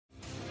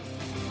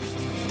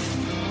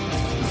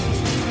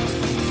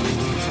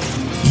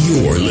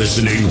You're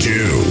listening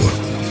to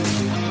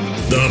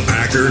the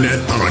Packernet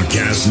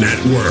Podcast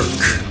Network.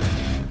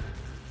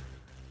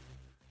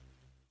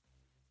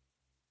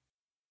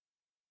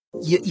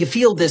 You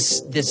feel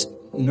this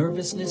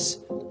nervousness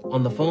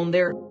on the phone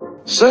there?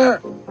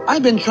 Sir,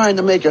 I've been trying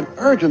to make an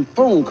urgent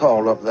phone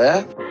call up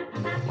there.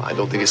 I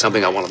don't think it's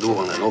something I want to do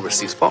on an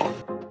overseas phone.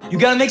 You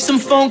gotta make some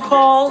phone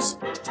calls.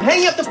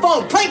 Hang up the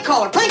phone. Prank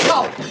caller.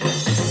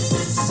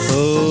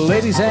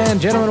 Ladies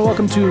and gentlemen,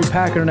 welcome to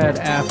Packernet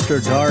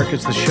After Dark.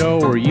 It's the show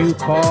where you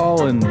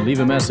call and leave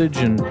a message,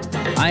 and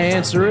I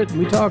answer it, and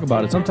we talk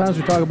about it. Sometimes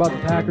we talk about the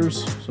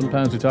Packers.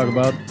 Sometimes we talk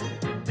about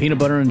peanut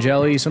butter and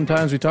jelly.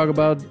 Sometimes we talk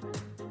about...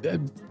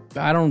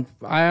 I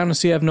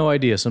honestly have no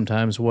idea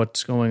sometimes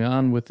what's going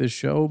on with this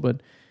show,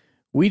 but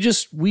we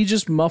just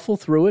mumble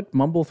through it,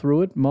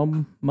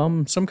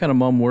 some kind of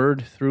mum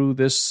word through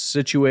this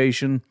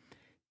situation,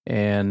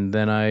 and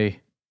then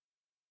I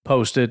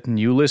post it and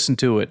you listen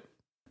to it.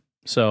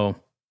 So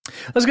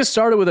let's get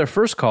started with our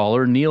first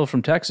caller, Neil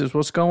from Texas.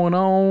 What's going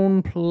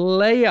on,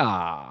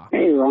 playa?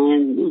 Hey,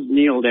 Ryan. This is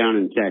Neil down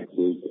in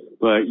Texas,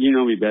 but you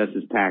know me best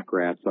as Pack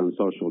Rats on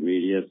social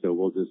media, so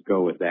we'll just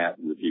go with that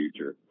in the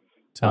future.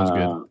 Sounds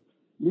good.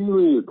 You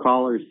and your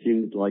callers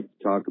seem to like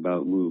to talk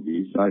about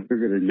movies, so I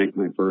figured I'd make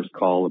my first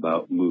call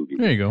about movies.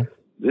 There you go.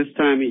 This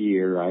time of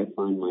year, I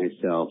find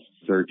myself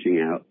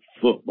searching out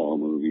football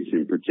movies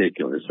in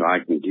particular, so I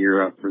can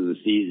gear up for the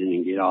season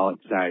and get all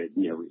excited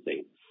and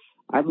everything.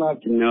 I'd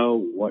like to know,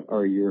 what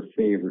are your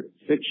favorite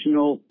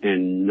fictional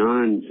and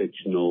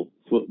non-fictional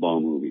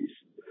football movies?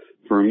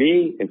 For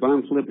me, if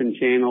I'm flipping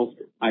channels,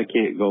 I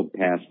can't go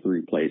past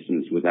 3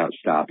 places without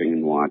stopping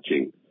and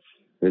watching.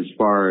 As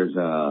far as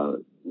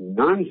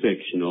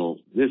non-fictional,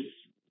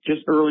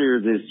 just earlier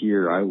this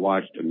year, I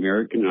watched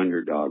American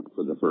Underdog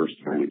for the first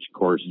time, which, of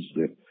course, is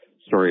the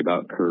story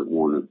about Kurt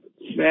Warner.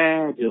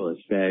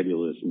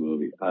 Fabulous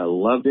movie. I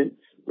loved it,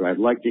 but I'd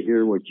like to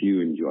hear what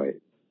you enjoy.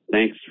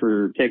 Thanks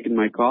for taking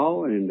my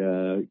call,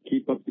 and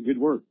keep up the good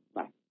work.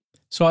 Bye.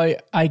 So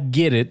I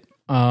get it.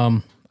 I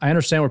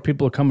understand where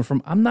people are coming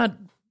from. I'm not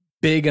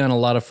big on a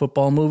lot of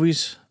football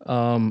movies.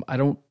 I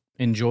don't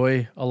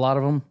enjoy a lot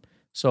of them.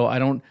 So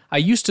I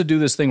used to do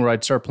this thing where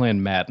I'd start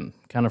playing Madden,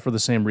 kind of for the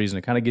same reason.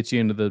 It kind of gets you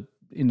into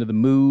the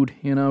mood,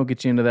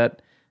 gets you into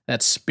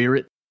that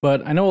spirit.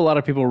 But I know a lot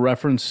of people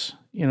reference,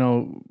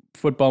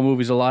 football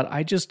movies a lot.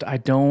 I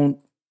don't,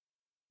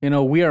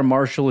 We Are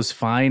Marshall is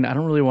fine. I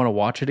don't really want to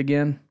watch it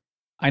again.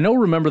 I know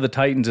Remember the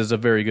Titans is a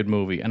very good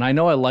movie, and I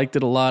know I liked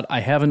it a lot.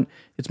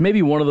 It's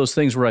maybe one of those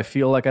things where I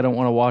feel like I don't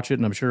want to watch it,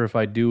 and I'm sure if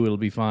I do, it'll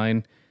be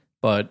fine.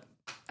 But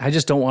I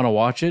just don't want to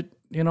watch it.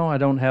 I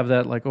don't have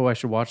that like, oh, I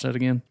should watch that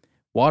again.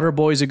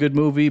 Waterboy's a good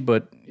movie,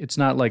 but it's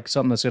not like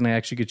something that's going to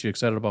actually get you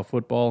excited about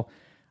football.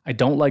 I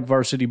don't like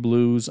Varsity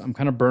Blues. I'm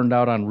kind of burned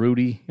out on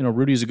Rudy.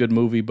 Rudy's a good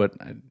movie, but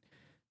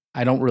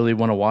I don't really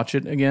want to watch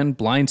it again.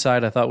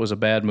 Blindside I thought was a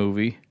bad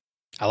movie.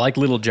 I like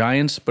Little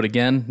Giants, but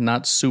again,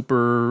 not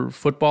super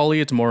football-y.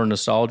 It's more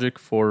nostalgic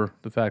for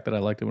the fact that I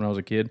liked it when I was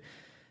a kid.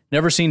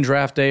 Never seen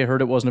Draft Day. I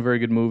heard it wasn't a very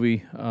good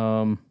movie.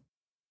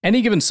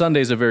 Any Given Sunday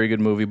is a very good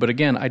movie, but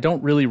again, I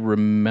don't really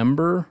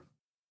remember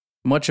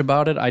much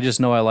about it. I just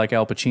know I like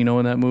Al Pacino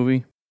in that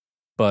movie.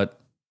 But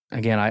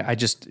again, I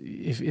just,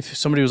 if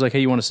somebody was like,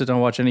 hey, you want to sit down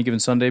and watch Any Given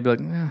Sunday, I'd be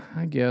like,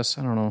 I guess,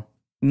 I don't know.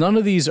 None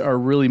of these are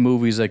really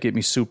movies that get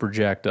me super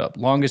jacked up.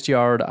 Longest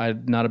Yard,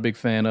 I'm not a big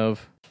fan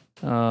of.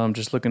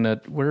 Just looking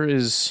at, where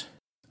is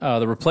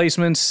The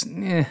Replacements?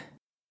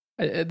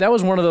 That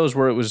was one of those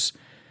where it was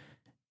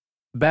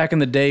back in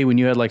the day when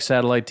you had like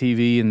satellite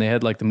TV and they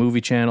had like the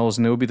movie channels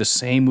and there would be the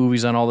same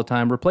movies on all the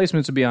time.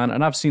 Replacements would be on,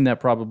 and I've seen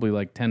that probably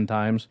like 10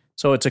 times.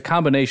 So it's a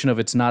combination of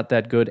it's not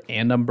that good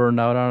and I'm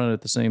burned out on it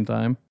at the same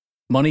time.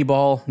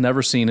 Moneyball,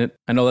 never seen it.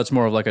 I know that's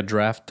more of like a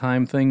draft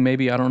time thing,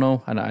 maybe. I don't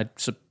know. And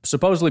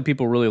supposedly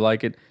people really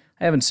like it.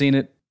 I haven't seen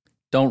it.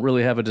 Don't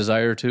really have a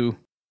desire to.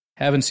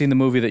 Haven't seen the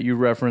movie that you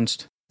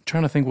referenced. I'm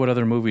trying to think what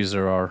other movies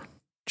there are.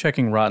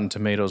 Checking Rotten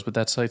Tomatoes, but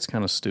that site's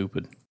kind of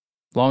stupid.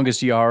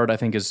 Longest Yard, I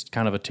think, is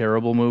kind of a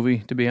terrible movie,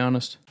 to be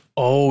honest.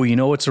 Oh, you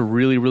know what's a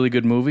really, really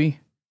good movie?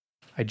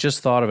 I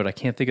just thought of it. I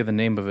can't think of the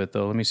name of it,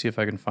 though. Let me see if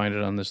I can find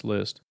it on this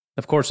list.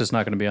 Of course, it's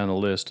not going to be on the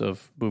list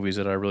of movies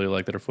that I really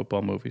like that are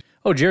football movies.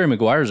 Oh, Jerry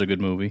Maguire's a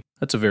good movie.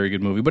 That's a very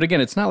good movie. But again,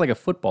 it's not like a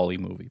football-y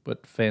movie,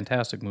 but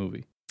fantastic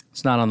movie.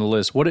 It's not on the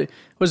list. What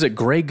is it,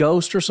 Grey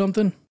Ghost or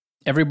something?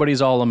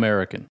 Everybody's All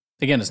American.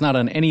 Again, it's not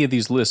on any of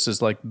these lists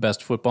as like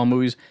best football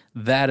movies.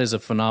 That is a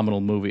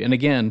phenomenal movie. And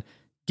again,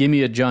 give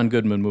me a John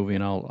Goodman movie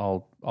and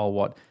I'll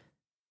watch.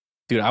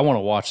 Dude, I want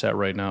to watch that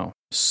right now.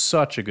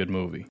 Such a good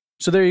movie.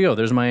 So there you go.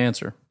 There's my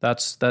answer.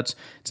 That's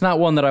it's not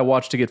one that I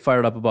watch to get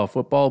fired up about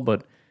football,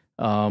 but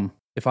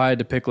if I had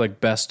to pick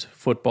like best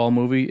football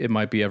movie, it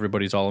might be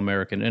Everybody's All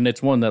American. And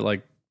it's one that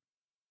like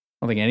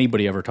I don't think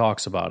anybody ever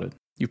talks about it.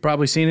 You've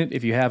probably seen it.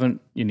 If you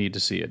haven't, you need to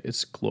see it.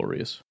 It's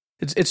glorious.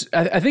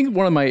 I think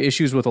one of my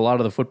issues with a lot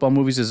of the football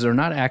movies is they're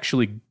not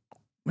actually,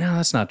 well,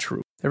 that's not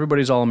true.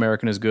 Everybody's All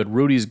American is good.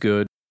 Rudy's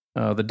good.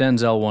 The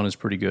Denzel one is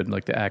pretty good,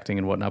 like the acting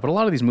and whatnot. But a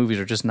lot of these movies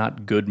are just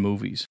not good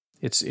movies.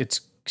 It's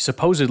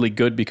supposedly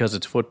good because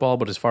it's football,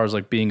 but as far as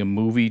like being a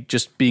movie,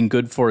 just being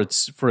good for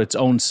its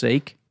own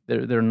sake,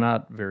 they're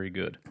not very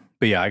good.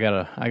 But yeah, I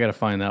gotta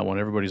find that one.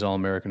 Everybody's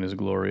All-American is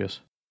glorious.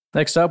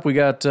 Next up, we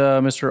got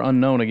Mr.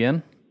 Unknown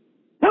again.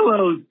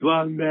 Hello,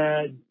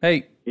 Strongman.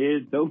 Hey.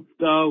 It's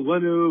Oakstar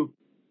Wanu.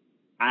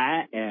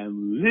 I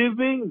am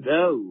living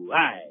the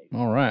life.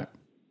 All right.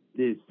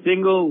 This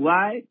single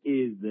life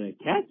is the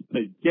cat's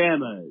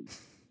pajamas.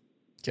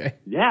 Okay.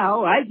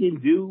 Now I can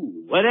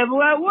do whatever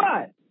I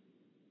want.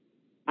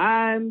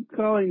 I'm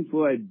calling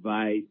for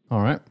advice.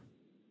 All right.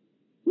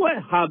 What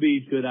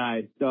hobby should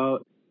I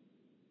start?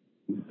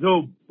 I'm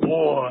so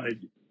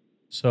bored.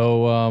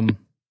 So,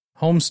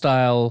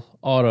 Homestyle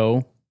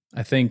Auto,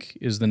 I think,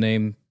 is the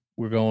name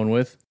we're going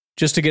with.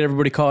 Just to get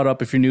everybody caught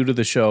up, if you're new to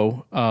the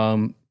show,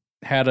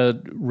 had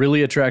a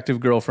really attractive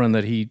girlfriend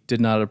that he did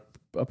not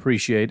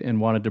appreciate and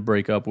wanted to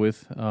break up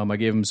with. I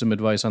gave him some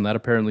advice on that.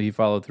 Apparently, he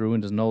followed through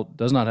and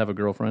does not have a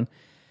girlfriend.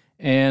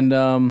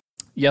 And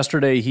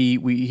yesterday,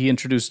 he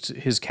introduced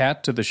his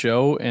cat to the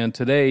show, and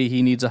today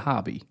he needs a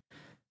hobby.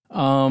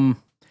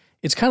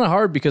 It's kind of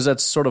hard because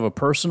that's sort of a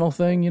personal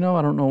thing, you know.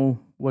 I don't know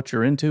what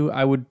you're into.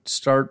 I would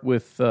start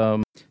with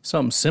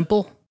something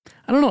simple.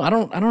 I don't know.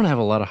 I don't have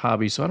a lot of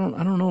hobbies, so I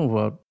don't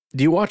know.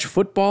 Do you watch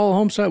football,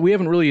 Homestyle? We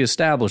haven't really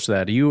established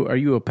that. Are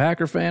you a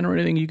Packer fan or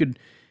anything? You could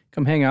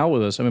come hang out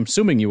with us. I'm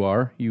assuming you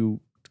are.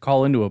 You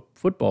call into a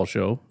football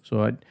show,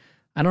 so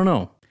I don't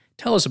know.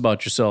 Tell us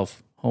about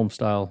yourself,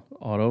 Homestyle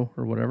Auto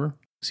or whatever.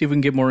 See if we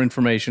can get more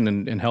information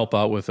and help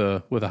out with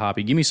a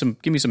hobby. Give me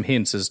some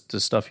hints as to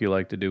stuff you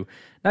like to do.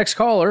 Next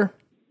caller.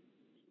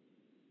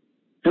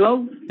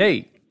 Hello?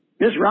 Hey.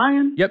 This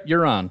Ryan? Yep,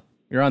 you're on.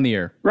 You're on the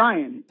air.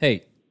 Ryan.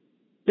 Hey.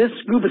 This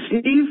Scuba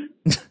Steve?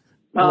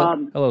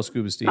 Hello,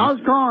 Scuba Steve. I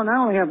was calling. I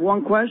only have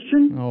one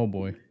question. Oh,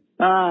 boy.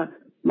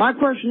 My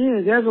question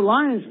is, as a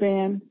Lions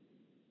fan,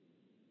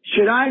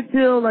 should I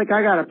feel like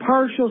I got a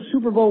partial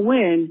Super Bowl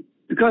win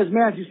because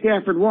Matthew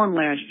Stafford won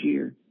last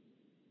year?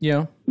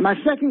 Yeah. My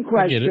second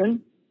question. I get it.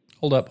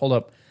 Hold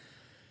up.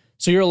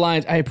 So you're a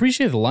Lions. I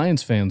appreciate the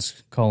Lions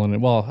fans calling it.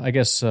 Well, I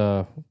guess,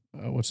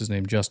 what's his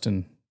name?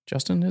 Justin,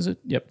 is it?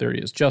 Yep, there he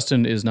is.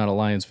 Justin is not a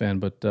Lions fan,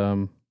 but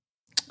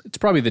it's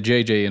probably the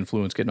JJ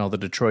influence getting all the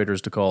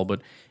Detroiters to call.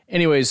 But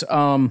anyways,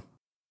 I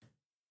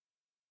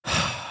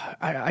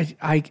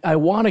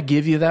want to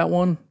give you that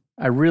one.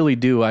 I really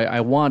do.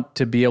 I want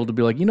to be able to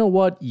be like, you know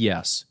what?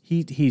 Yes,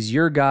 he's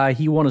your guy.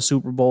 He won a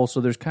Super Bowl,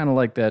 so there's kind of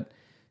like that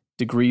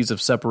degrees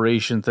of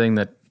separation thing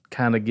that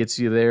kind of gets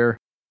you there.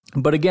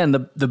 But again,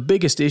 the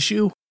biggest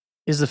issue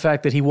is the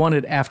fact that he won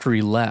it after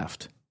he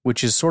left,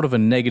 which is sort of a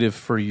negative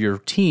for your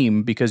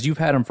team because you've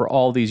had him for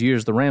all these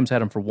years. The Rams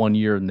had him for 1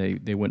 year and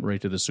they went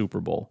right to the Super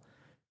Bowl.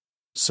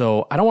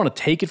 So I don't want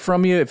to take it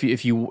from you.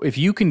 If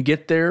you can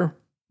get there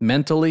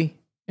mentally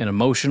and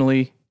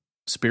emotionally,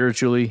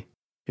 spiritually,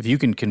 if you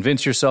can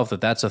convince yourself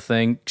that that's a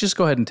thing, just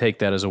go ahead and take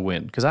that as a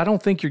win. Because I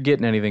don't think you're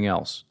getting anything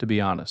else, to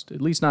be honest.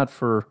 At least not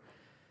for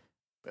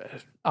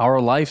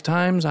our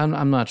lifetimes.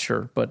 I'm not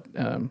sure. But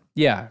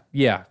yeah.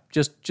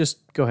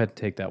 Just go ahead and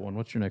take that one.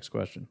 What's your next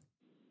question?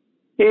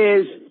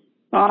 Is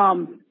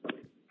how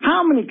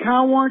many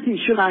car warranties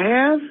should I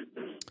have?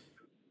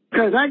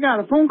 Because I got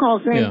a phone call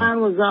saying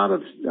mine was out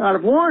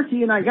of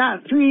warranty, and I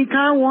got 3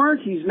 car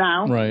warranties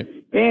now. Right.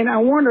 And I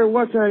wonder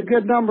what's a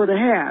good number to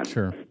have.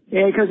 Sure.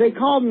 Because they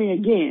called me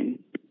again.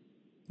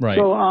 Right.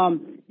 So,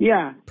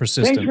 yeah.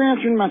 Persistent. Thanks for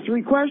answering my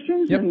 3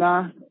 questions. Yep.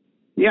 And,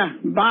 yeah,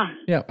 bye.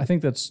 Yeah, I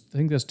think that's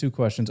 2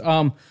 questions.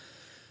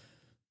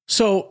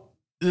 So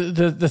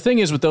the thing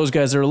is with those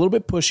guys, they're a little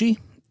bit pushy,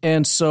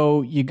 and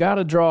so you got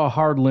to draw a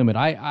hard limit.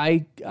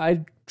 I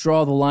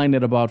draw the line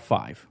at about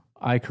 5.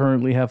 I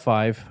currently have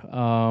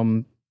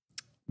 5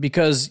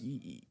 because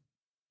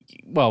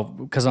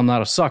I'm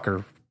not a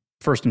sucker,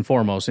 first and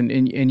foremost,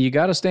 and you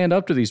got to stand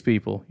up to these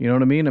people. You know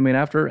what I mean? I mean,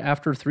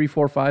 after 3,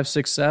 4, 5,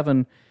 6,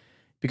 7,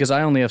 because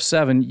I only have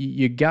 7,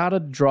 you got to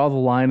draw the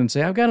line and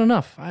say, I've got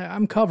enough.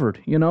 I'm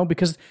covered, you know,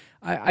 because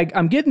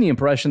I'm getting the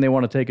impression they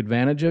want to take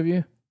advantage of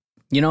you.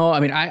 You know, I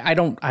mean, I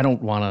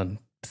don't want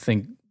to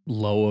think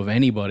low of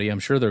anybody. I'm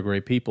sure they're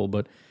great people,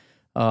 but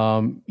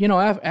you know,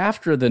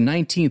 after the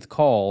 19th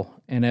call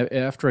and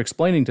after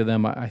explaining to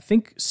them, I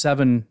think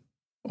 7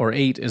 or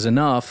 8 is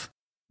enough,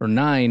 or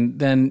 9,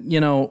 then, you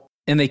know,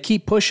 and they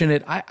keep pushing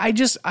it.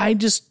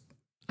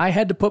 I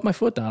had to put my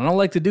foot down. I don't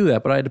like to do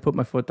that, but I had to put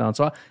my foot down.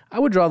 So I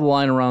would draw the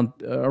line around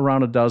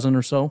a dozen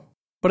or so,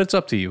 but it's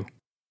up to you.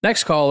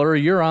 Next caller,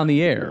 you're on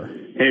the air.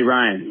 Hey,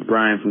 Ryan.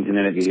 Brian from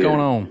Connecticut. What's going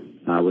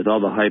on? With all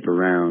the hype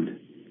around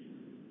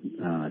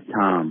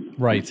Tom,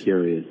 right. I'm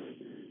curious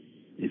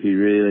if he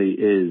really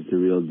is the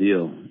real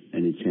deal.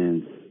 Any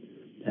chance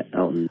that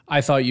Elton?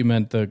 I thought you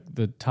meant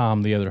the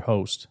Tom, the other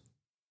host.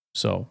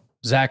 So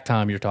Zach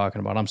Tom you're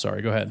talking about. I'm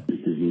sorry. Go ahead. This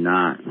is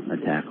not a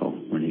tackle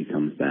when he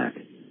comes back.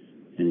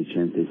 Any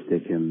chance they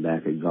stick him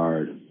back at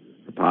guard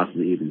or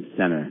possibly even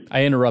center?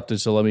 I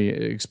interrupted, so let me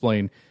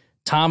explain.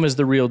 Tom is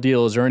the real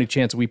deal. Is there any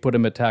chance we put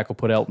him at tackle,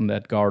 put Elton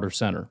at guard or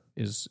center?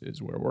 Is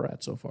where we're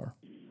at so far.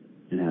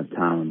 And have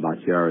Tom and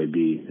Bakhtiari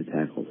be the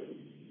tackles.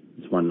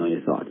 Just want to know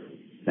your thoughts.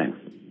 Thanks.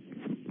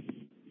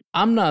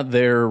 I'm not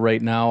there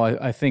right now.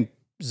 I think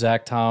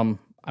Zach Tom,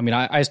 I mean,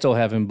 I still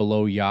have him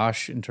below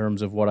Yash in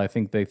terms of what I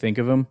think they think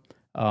of him.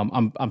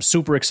 I'm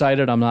super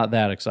excited. I'm not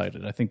that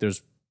excited. I think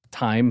there's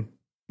time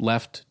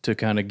left to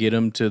kind of get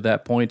him to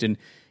that point. And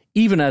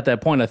even at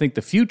that point, I think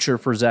the future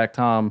for Zach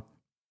Tom,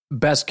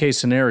 best case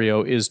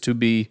scenario, is to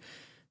be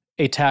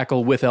a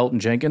tackle with Elton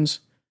Jenkins.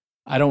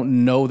 I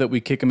don't know that we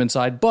kick him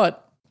inside,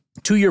 but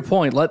to your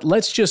point,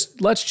 let's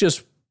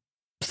just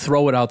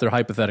throw it out there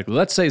hypothetically.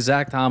 Let's say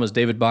Zach Tom is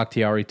David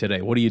Bakhtiari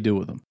today. What do you do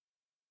with him?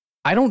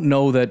 I don't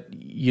know that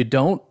you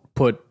don't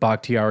put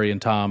Bakhtiari and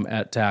Tom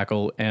at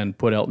tackle and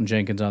put Elton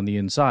Jenkins on the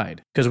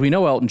inside, because we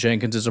know Elton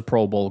Jenkins is a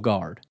Pro Bowl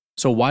guard.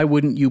 So why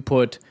wouldn't you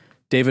put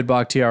David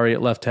Bakhtiari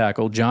at left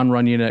tackle, John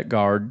Runyon at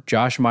guard,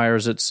 Josh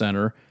Myers at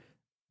center,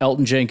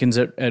 Elton Jenkins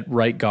at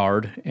right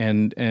guard,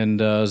 and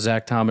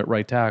Zach Tom at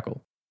right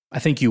tackle? I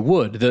think you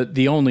would.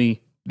 The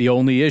only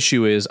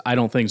issue is I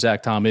don't think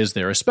Zach Tom is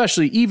there,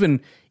 especially even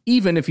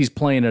if he's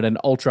playing at an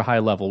ultra high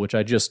level, which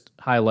I just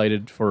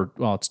highlighted for,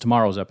 well, it's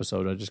tomorrow's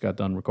episode. I just got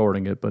done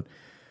recording it, but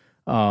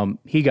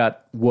he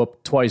got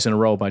whooped twice in a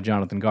row by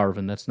Jonathan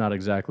Garvin. That's not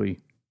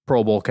exactly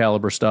Pro Bowl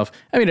caliber stuff.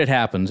 I mean, it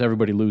happens.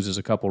 Everybody loses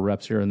a couple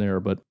reps here and there,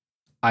 but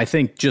I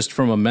think just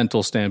from a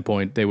mental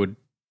standpoint, they would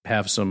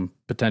have some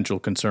potential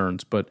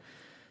concerns. But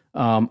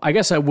I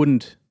guess I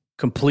wouldn't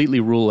completely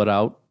rule it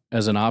out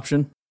as an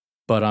option,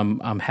 but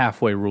I'm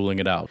halfway ruling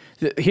it out.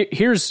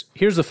 Here's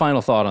the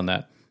final thought on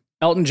that.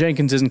 Elton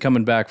Jenkins isn't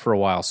coming back for a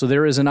while, so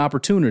there is an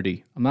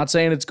opportunity. I'm not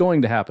saying it's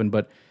going to happen,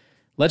 but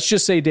let's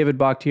just say David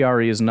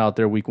Bakhtiari isn't out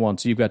there week 1,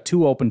 so you've got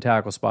 2 open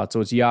tackle spots,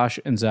 so it's Yash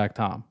and Zach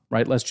Tom,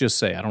 right? Let's just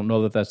say. I don't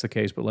know that that's the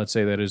case, but let's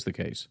say that is the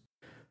case.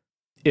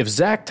 If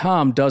Zach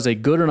Tom does a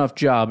good enough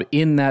job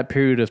in that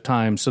period of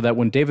time so that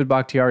when David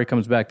Bakhtiari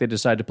comes back, they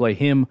decide to play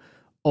him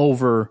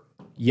over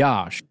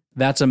Yash,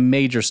 that's a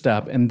major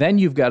step. And then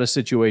you've got a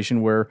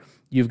situation where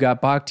you've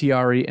got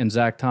Bakhtiari and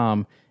Zach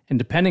Tom, and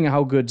depending on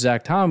how good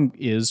Zach Tom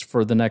is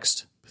for the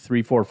next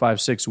 3, 4,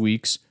 5, 6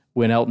 weeks,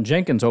 when Elton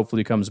Jenkins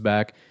hopefully comes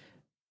back,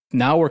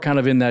 now we're kind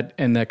of in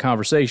that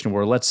conversation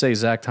where let's say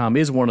Zach Tom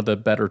is one of the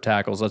better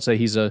tackles. Let's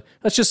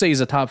just say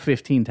he's a top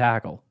 15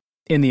 tackle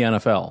in the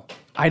NFL.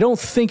 I don't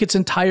think it's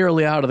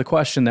entirely out of the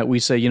question that we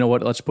say, you know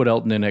what, let's put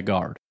Elton in at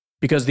guard.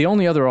 Because the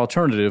only other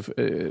alternative,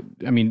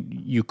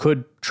 you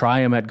could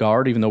try him at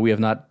guard, even though we have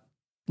not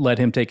let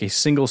him take a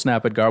single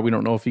snap at guard. We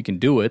don't know if he can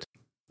do it.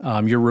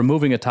 You're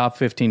removing a top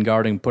 15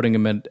 guarding, putting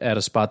him at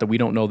a spot that we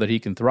don't know that he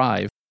can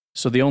thrive.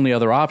 So the only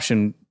other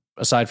option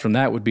aside from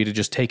that would be to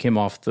just take him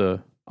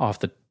to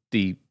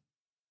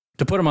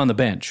put him on the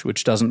bench,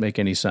 which doesn't make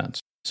any sense.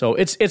 So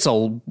it's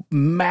a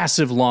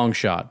massive long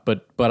shot,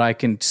 but I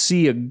can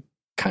see a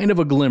kind of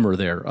a glimmer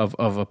there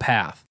of a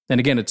path. And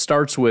again, it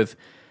starts with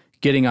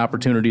getting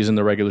opportunities in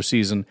the regular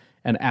season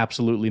and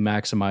absolutely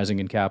maximizing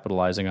and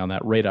capitalizing on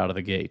that right out of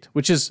the gate,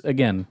 which is,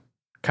 again,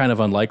 kind of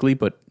unlikely,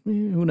 but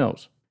who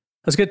knows?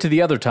 Let's get to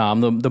the other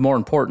Tom, the more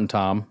important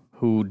Tom,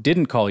 who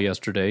didn't call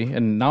yesterday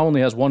and now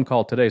only has 1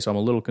 call today, so I'm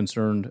a little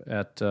concerned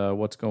at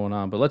what's going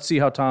on. But let's see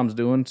how Tom's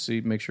doing,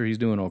 make sure he's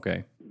doing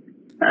okay.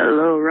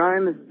 Hello,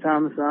 Ryan. This is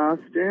Thomas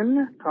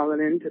Austin, calling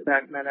in to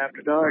Packernet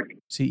After Dark.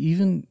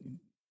 See,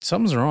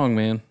 something's wrong,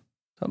 man.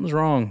 Something's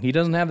wrong. He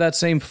doesn't have that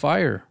same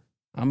fire.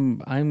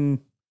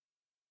 I'm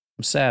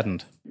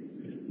saddened.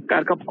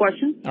 Got a couple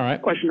questions. All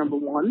right. Question number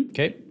 1.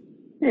 Okay.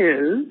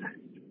 Is,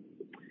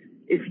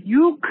 if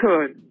you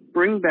could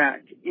bring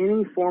back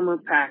any former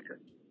Packer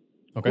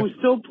who's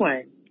still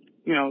playing,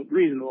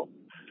 reasonable,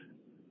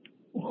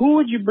 who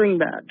would you bring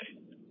back?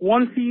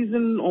 1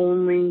 season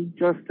only,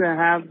 just to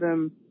have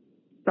them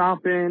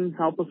stop in,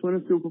 help us win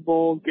a Super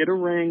Bowl, get a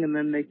ring, and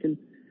then they can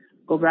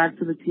go back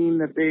to the team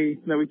that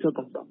we took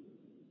them from.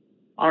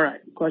 All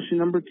right. Question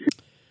number 2.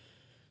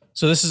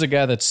 So this is a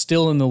guy that's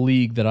still in the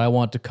league that I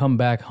want to come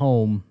back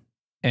home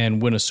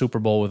and win a Super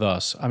Bowl with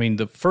us. I mean,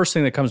 the first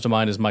thing that comes to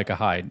mind is Micah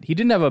Hyde. He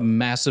didn't have a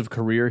massive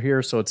career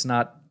here, so it's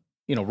not,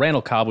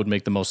 Randall Cobb would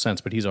make the most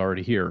sense, but he's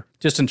already here.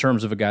 Just in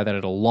terms of a guy that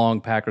had a long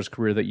Packers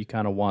career that you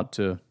kind of want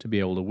to be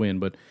able to win.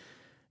 But,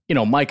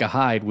 Micah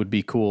Hyde would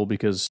be cool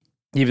because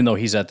even though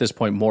he's at this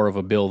point more of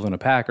a Bill than a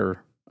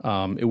Packer,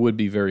 it would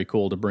be very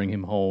cool to bring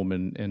him home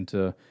and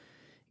to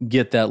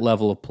get that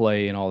level of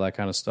play and all that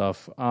kind of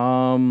stuff.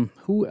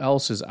 Who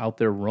else is out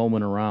there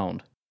roaming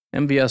around?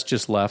 MVS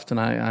just left,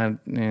 and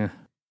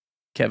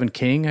Kevin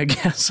King, I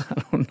guess.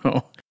 I don't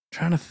know.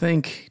 Trying to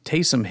think.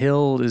 Taysom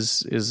Hill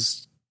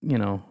is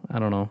I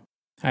don't know.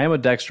 I am a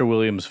Dexter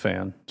Williams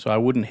fan, so I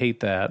wouldn't hate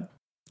that.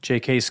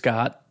 J.K.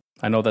 Scott.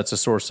 I know that's a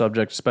sore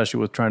subject,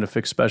 especially with trying to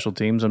fix special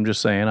teams. I'm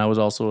just saying. I was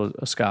also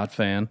a Scott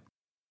fan.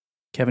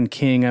 Kevin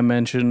King, I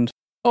mentioned.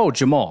 Oh,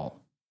 Jamal.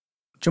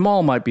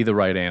 Jamal might be the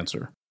right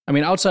answer. I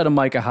mean, outside of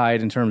Micah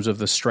Hyde in terms of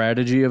the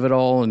strategy of it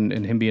all and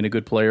him being a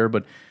good player,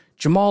 but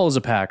Jamal is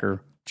a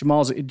Packer.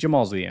 Jamal's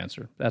the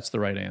answer. That's the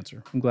right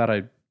answer. I'm glad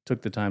I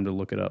took the time to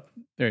look it up.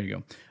 There you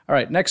go. All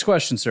right, next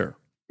question, sir.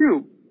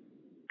 2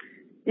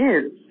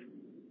 is,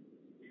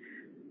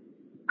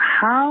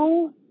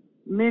 how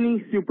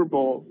many Super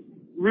Bowls,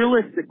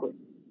 realistically,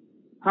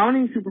 how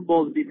many Super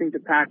Bowls do you think the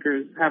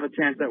Packers have a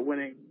chance at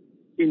winning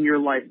in your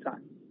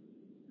lifetime?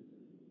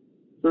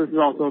 So this is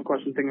also a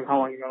question thinking of how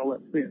long you're going to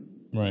live.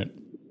 Yeah. Right.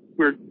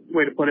 Weird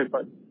way to put it,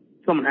 but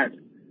someone had to.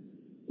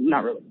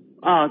 Not really.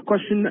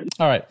 Question.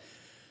 All right.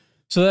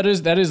 So that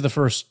is the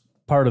first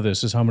part of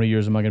this, is how many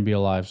years am I going to be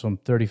alive? So I'm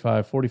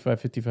 35, 45,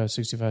 55,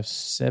 65,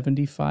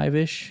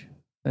 75-ish.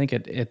 I think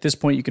at this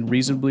point you can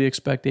reasonably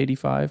expect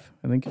 85.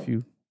 I think if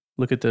you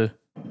look at the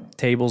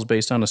tables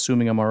based on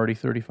assuming I'm already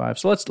 35.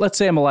 So let's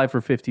say I'm alive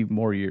for 50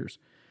 more years.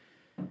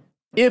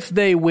 If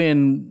they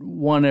win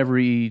one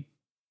every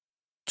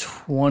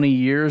 20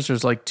 years,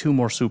 there's like 2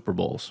 more Super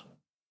Bowls.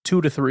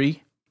 2 to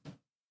 3.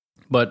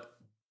 But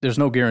there's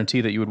no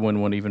guarantee that you would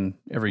win one even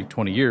every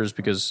 20 years,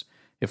 because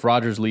if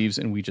Rodgers leaves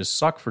and we just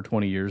suck for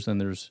 20 years, then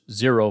there's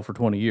 0 for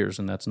 20 years,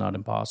 and that's not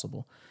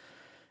impossible.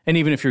 And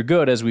even if you're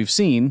good, as we've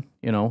seen,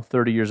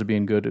 30 years of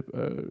being good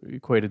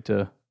equated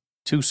to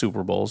 2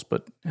 Super Bowls.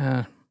 But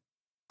I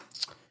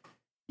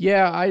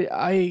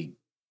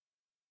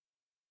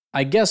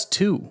guess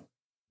 2,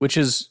 which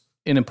is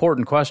an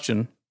important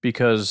question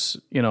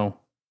because,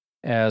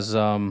 as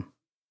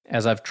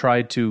I've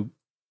tried to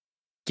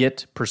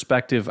get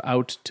perspective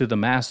out to the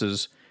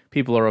masses,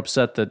 people are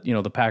upset that,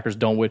 the Packers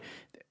don't win.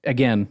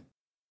 Again,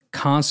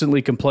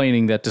 constantly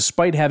complaining that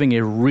despite having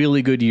a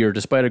really good year,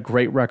 despite a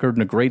great record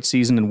and a great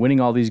season and winning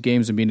all these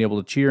games and being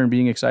able to cheer and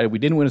being excited, we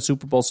didn't win a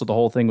Super Bowl, so the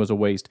whole thing was a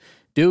waste.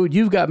 Dude,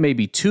 you've got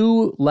maybe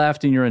 2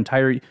 left in your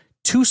entire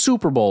 2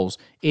 Super Bowls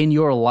in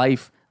your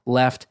life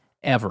left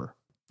ever.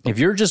 If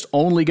you're just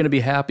only going to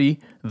be happy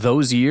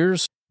those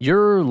years,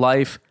 your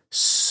life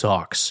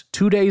sucks.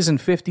 2 days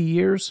and 50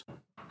 years?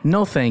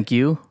 No, thank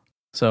you.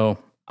 So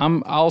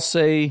I'll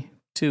say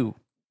 2.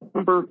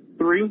 Number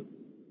 3,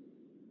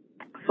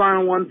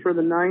 final one for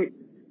the night,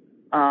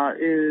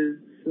 is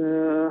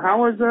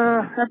how was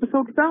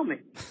episode without me?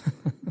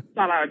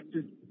 Thought I'd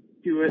just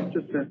do it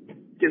just to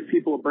give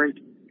people a break.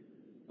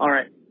 All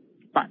right,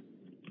 bye.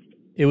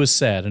 It was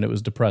sad and it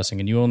was depressing,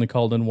 and you only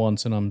called in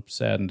once, and I'm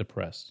sad and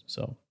depressed.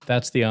 So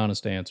that's the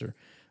honest answer.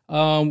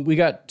 We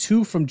got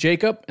 2 from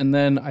Jacob, and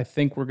then I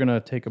think we're going to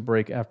take a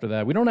break after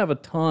that. We don't have a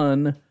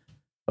ton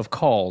of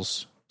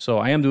calls, so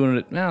I am doing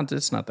it.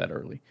 It's not that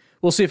early.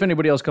 We'll see if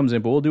anybody else comes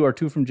in, but we'll do our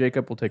 2 from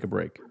Jacob. We'll take a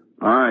break.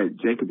 All right,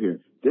 Jacob here.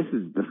 This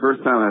is the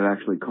first time I've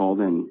actually called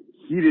in.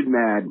 Heated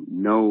mad,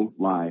 no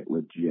lie,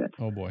 legit.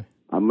 Oh, boy.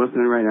 I'm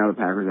listening right now to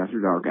Packers After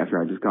Dark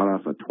after I just got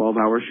off a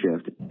 12-hour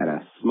shift at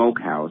a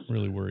smokehouse.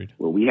 Really worried.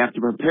 Where we have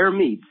to prepare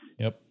meats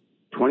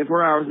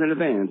 24 hours in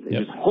advance and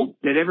just hope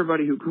that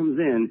everybody who comes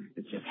in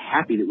is just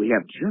happy that we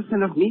have just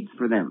enough meats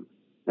for them.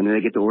 And then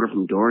they get the order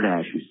from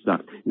DoorDash, who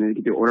sucks. And then they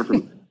get the order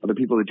from other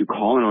people that do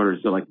call-in orders.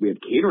 So, like, we have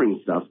catering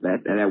stuff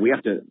that we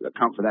have to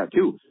account for that,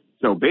 too.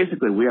 So,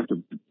 basically, we have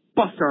to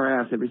bust our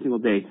ass every single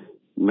day.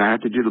 I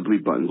have to do the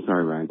bleep button.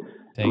 Sorry, Ryan.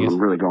 I'm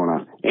really going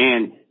off.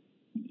 And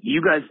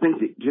you guys think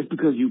that just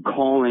because you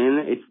call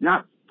in, it's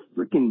not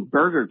freaking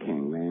Burger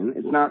King, man.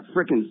 It's not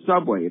freaking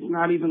Subway. It's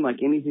not even like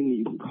anything that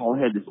you can call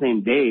ahead the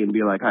same day and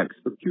be like, I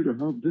expect you to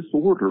have this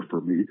order for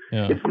me.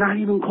 Yeah. It's not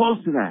even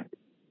close to that.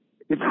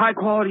 It's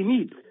high-quality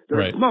meats.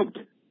 They're smoked.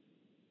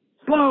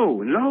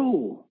 Slow,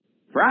 low,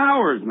 for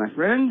hours, my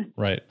friend.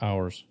 Right,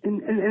 hours.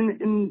 And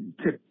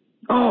to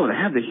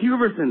have the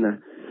hubris and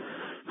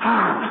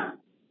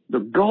the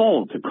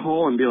gall to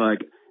call and be like,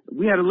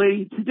 we had a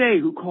lady today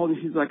who called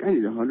and she's like, I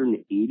need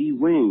 180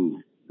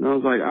 wings. And I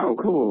was like, oh,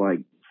 cool, like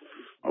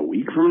a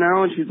week from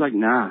now? And she's like,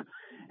 nah,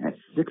 at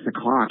 6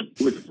 o'clock.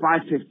 It was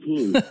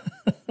 5:15.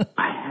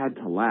 I had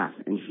to laugh,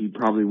 and she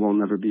probably will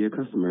never be a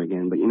customer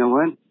again. But you know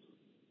what?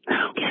 I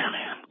don't care,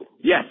 man.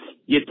 Yes,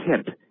 you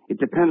tip. It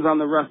depends on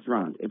the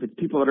restaurant. If it's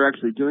people that are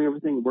actually doing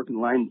everything, working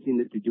the line and seeing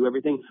that they do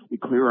everything, we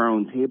clear our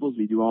own tables,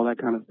 we do all that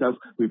kind of stuff.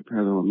 We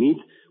prepare their own meats,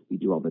 we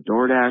do all the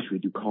DoorDash, we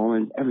do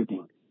call-ins,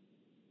 everything.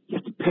 You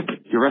have to pick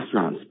your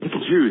restaurants. Pick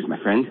and choose,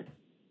 my friend.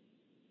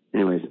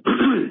 Anyways,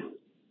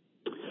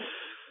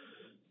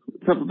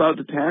 what's up about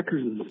the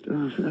Packers and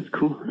stuff? That's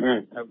cool. All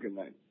right, have a good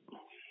night.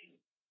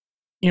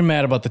 You're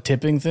mad about the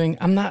tipping thing?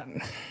 I'm not.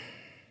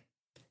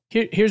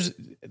 Here's,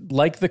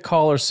 like the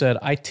caller said,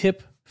 I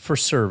tip for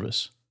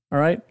service, all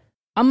right?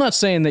 I'm not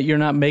saying that you're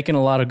not making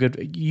a lot of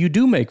good. You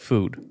do make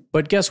food.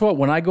 But guess what?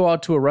 When I go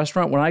out to a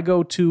restaurant, when I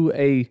go to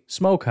a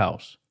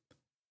smokehouse,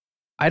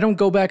 I don't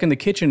go back in the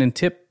kitchen and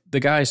tip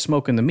the guy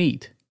smoking the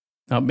meat.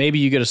 Now, maybe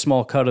you get a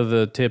small cut of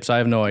the tips. I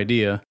have no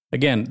idea.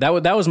 Again, that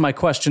was my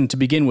question to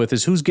begin with,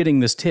 is who's getting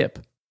this tip?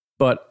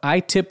 But I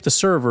tip the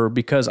server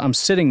because I'm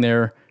sitting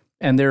there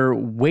and they're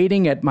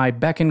waiting at my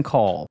beck and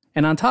call.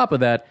 And on top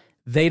of that,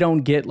 they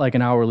don't get like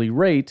an hourly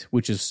rate,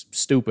 which is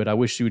stupid. I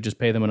wish you would just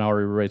pay them an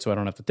hourly rate so I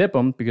don't have to tip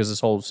them, because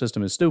this whole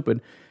system is stupid.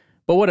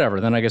 But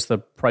whatever. Then I guess the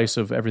price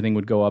of everything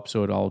would go up,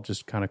 so it all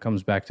just kind of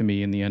comes back to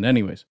me in the end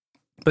anyways.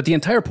 But the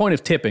entire point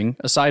of tipping,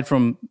 aside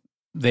from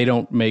they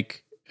don't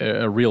make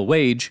a real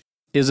wage,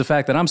 is the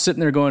fact that I'm sitting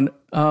there going,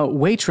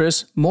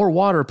 waitress, more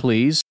water,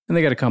 please. And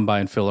they got to come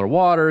by and fill our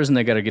waters, and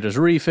they got to get us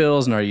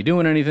refills, and are you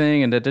doing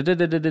anything? And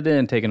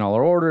and taking all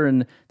our order.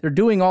 And they're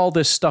doing all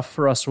this stuff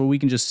for us so we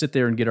can just sit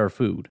there and get our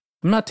food.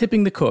 I'm not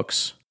tipping the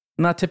cooks.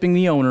 I'm not tipping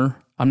the owner.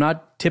 I'm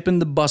not tipping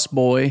the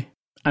busboy.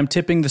 I'm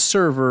tipping the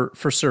server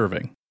for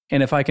serving.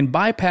 And if I can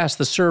bypass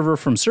the server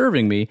from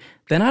serving me,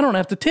 then I don't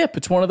have to tip.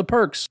 It's one of the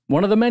perks,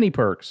 one of the many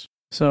perks.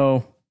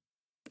 So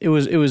it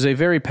was a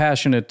very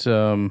passionate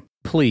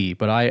plea,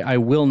 but I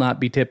will not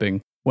be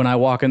tipping when I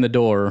walk in the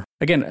door.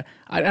 Again,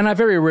 I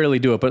very rarely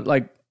do it, but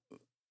like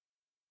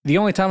the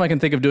only time I can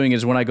think of doing it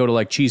is when I go to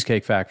like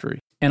Cheesecake Factory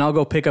and I'll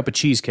go pick up a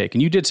cheesecake.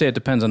 And you did say it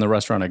depends on the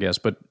restaurant, I guess,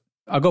 but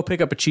I'll go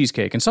pick up a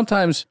cheesecake. And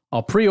sometimes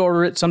I'll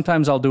pre-order it.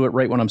 Sometimes I'll do it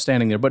right when I'm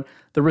standing there. But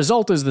the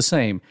result is the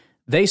same.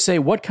 They say,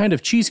 what kind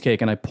of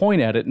cheesecake? And I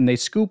point at it and they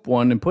scoop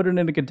one and put it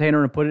in a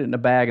container and put it in a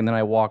bag and then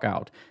I walk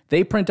out.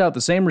 They print out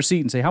the same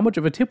receipt and say, how much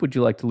of a tip would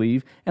you like to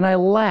leave? And I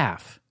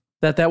laugh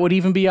that would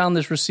even be on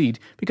this receipt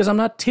because I'm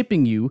not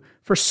tipping you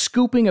for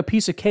scooping a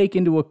piece of cake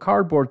into a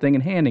cardboard thing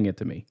and handing it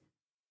to me.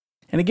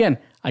 And again,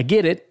 I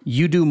get it.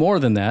 You do more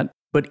than that.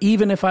 But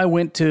even if I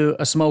went to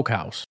a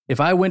smokehouse,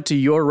 if I went to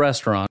your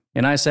restaurant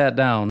and I sat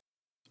down,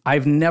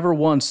 I've never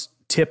once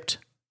tipped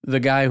the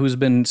guy who's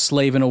been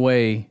slaving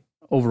away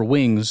over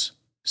wings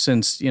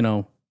since,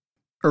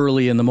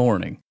 early in the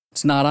morning.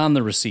 It's not on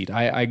the receipt.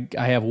 I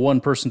have one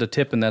person to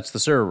tip, and that's the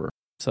server.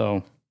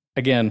 So,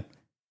 again,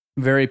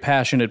 very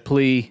passionate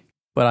plea,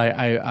 but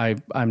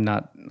I'm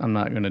not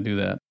going to do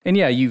that. And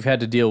yeah, you've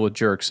had to deal with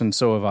jerks, and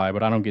so have I,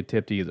 but I don't get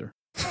tipped either.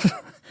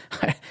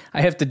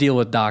 I have to deal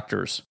with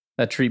doctors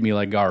that treat me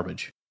like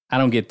garbage. I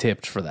don't get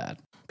tipped for that.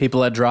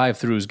 People at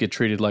drive-thrus get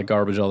treated like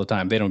garbage all the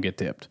time. They don't get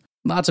tipped.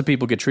 Lots of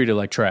people get treated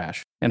like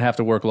trash and have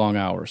to work long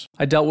hours.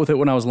 I dealt with it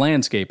when I was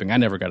landscaping. I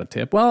never got a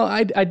tip. Well,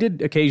 I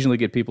did occasionally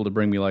get people to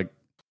bring me like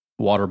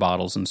water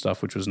bottles and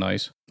stuff, which was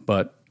nice.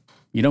 But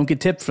you don't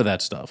get tipped for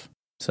that stuff.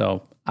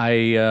 So I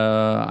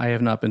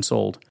have not been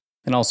sold.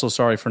 And also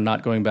sorry for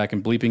not going back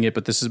and bleeping it,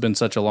 but this has been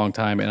such a long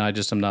time and I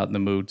just am not in the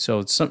mood.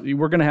 So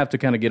we're going to have to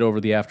kind of get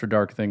over the after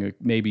dark thing,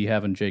 maybe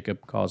having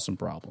Jacob cause some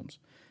problems.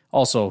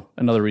 Also,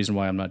 another reason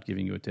why I'm not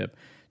giving you a tip.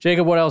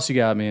 Jacob, what else you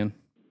got, man?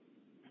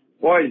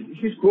 Boy, this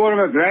is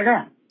Conor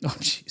McGregor. Oh,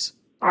 jeez.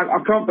 I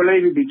can't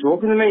believe he'd be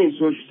talking to me in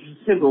such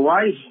simple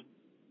ways.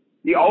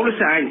 The oldest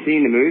I ain't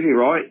seen the movie,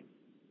 right?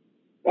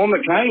 On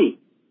McCain.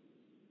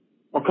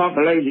 I can't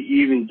believe that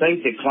you even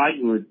think that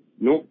Clayton would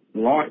look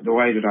like the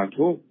way that I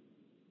talk.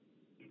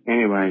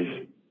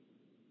 Anyways,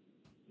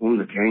 I'm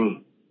the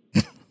king.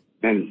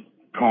 And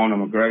Conor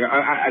McGregor.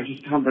 I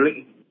just can't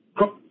believe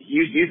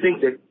you think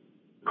that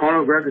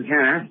Conor McGregor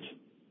can't act?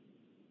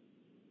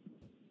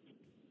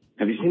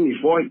 Have you seen me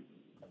fight?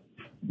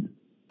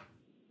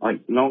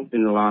 Like, not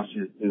in the last,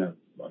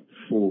 like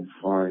 4,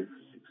 5,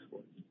 6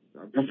 fights.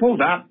 Before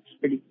that, it's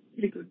pretty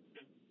good.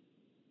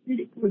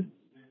 Pretty good.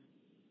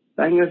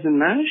 Bangers and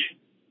mash.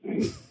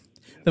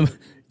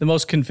 The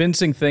most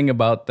convincing thing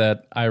about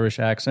that Irish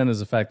accent is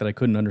the fact that I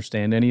couldn't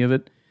understand any of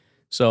it.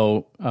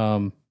 So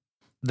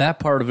that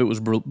part of it was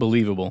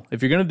believable.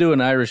 If you're going to do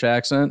an Irish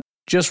accent,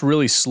 just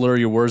really slur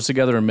your words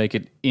together and make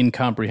it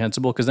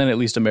incomprehensible, because then at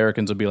least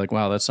Americans will be like,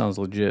 wow, that sounds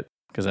legit.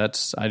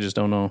 Because I just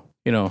don't know,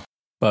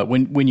 But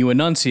when you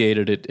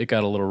enunciated it, it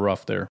got a little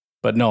rough there.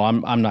 But no,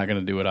 I'm not going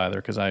to do it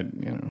either because I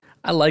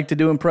like to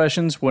do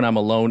impressions when I'm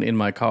alone in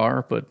my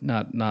car, but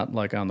not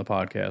like on the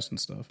podcast and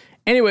stuff.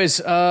 Anyways,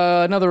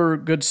 another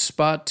good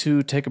spot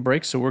to take a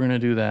break, so we're going to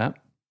do that.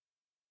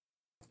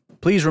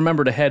 Please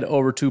remember to head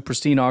over to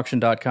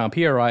pristineauction.com,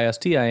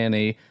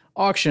 PRISTINA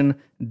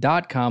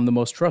auction.com, the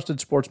most trusted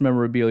sports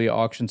memorabilia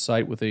auction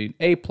site with an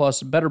A+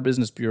 Better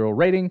Business Bureau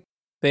rating.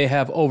 They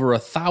have over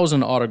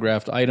 1,000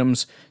 autographed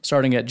items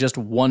starting at just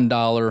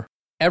 $1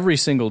 every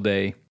single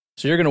day.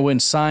 So you're going to win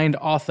signed,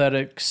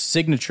 authentic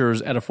signatures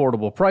at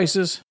affordable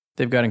prices.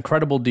 They've got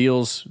incredible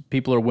deals.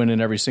 People are winning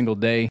every single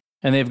day.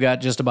 And they've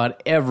got just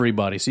about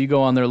everybody. So you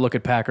go on there, look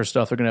at Packer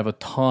stuff. They're going to have a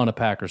ton of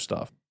Packer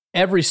stuff.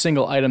 Every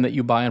single item that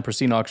you buy on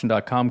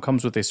pristineauction.com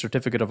comes with a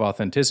certificate of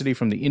authenticity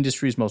from the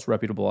industry's most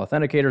reputable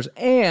authenticators.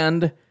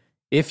 And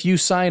if you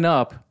sign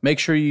up, make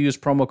sure you use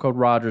promo code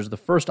Rogers. The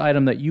first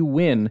item that you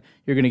win,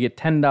 you're going to get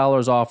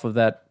 $10 off of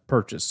that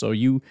purchase. So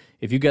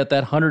if you get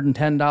that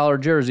 $110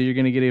 jersey, you're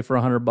going to get it for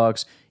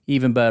 $100.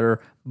 Even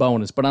better,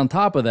 bonus. But on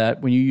top of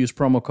that, when you use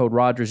promo code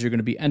Rogers, you're going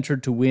to be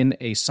entered to win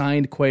a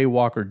signed Quay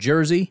Walker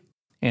jersey.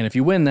 And if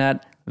you win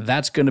that,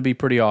 that's going to be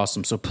pretty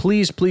awesome. So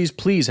please, please,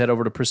 please head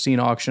over to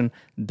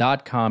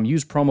pristineauction.com.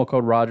 Use promo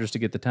code Rogers to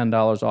get the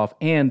 $10 off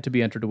and to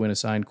be entered to win a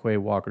signed Quay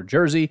Walker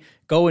jersey.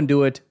 Go and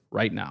do it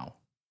right now.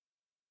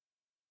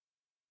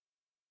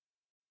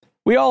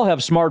 We all have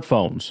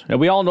smartphones, and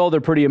we all know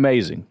they're pretty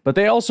amazing, but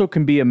they also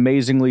can be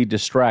amazingly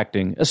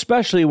distracting,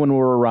 especially when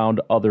we're around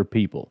other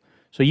people.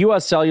 So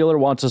US Cellular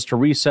wants us to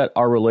reset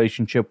our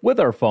relationship with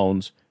our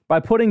phones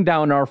by putting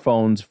down our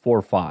phones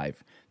for $5.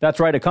 That's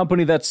right, a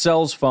company that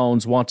sells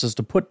phones wants us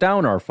to put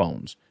down our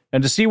phones.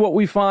 And to see what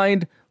we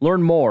find,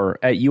 learn more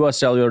at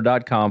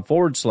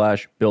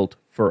uscellular.com/built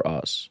for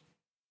us.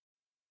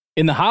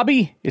 In the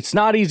hobby, it's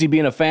not easy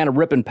being a fan of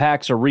ripping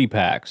packs or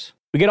repacks.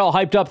 We get all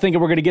hyped up thinking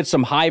we're going to get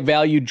some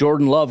high-value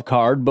Jordan Love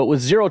card, but with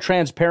zero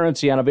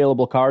transparency on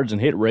available cards and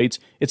hit rates,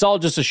 it's all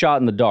just a shot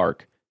in the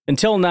dark.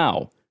 Until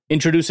now.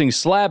 Introducing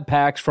Slab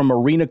Packs from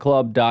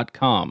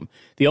arenaclub.com,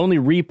 the only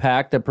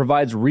repack that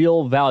provides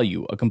real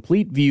value, a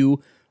complete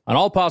view on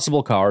all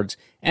possible cards,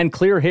 and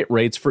clear hit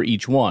rates for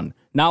each one.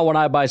 Now when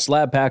I buy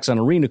Slab Packs on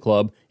Arena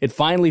Club, it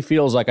finally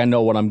feels like I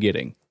know what I'm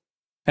getting.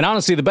 And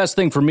honestly, the best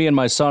thing for me and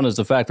my son is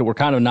the fact that we're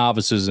kind of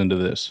novices into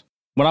this.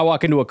 When I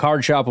walk into a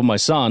card shop with my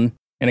son,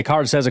 and a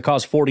card says it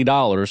costs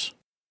 $40,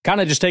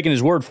 kind of just taking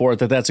his word for it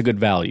that that's a good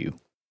value.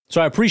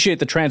 So I appreciate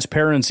the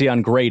transparency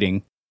on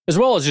grading, as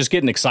well as just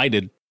getting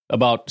excited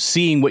about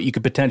seeing what you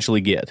could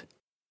potentially get.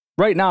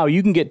 Right now,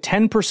 you can get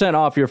 10%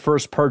 off your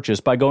first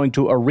purchase by going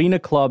to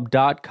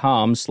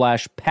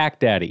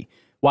arenaclub.com/packdaddy.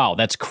 Wow,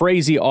 that's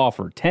crazy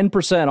offer.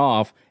 10%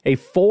 off a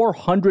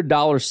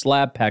 $400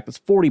 slab pack. That's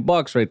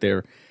 $40 right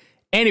there.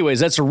 Anyways,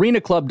 that's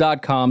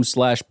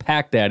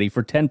arenaclub.com/packdaddy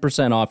for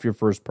 10% off your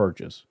first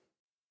purchase.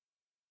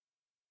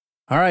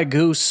 All right,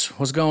 Goose,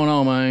 what's going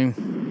on,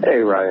 man? Hey,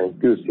 Ryan,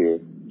 Goose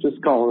here.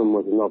 Just calling him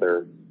with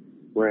another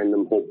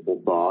random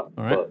hopeful thought.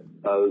 All right. But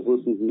I was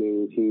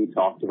listening to you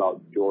talked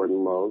about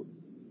Jordan Love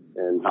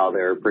and how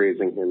they're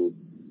praising him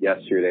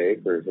yesterday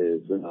for his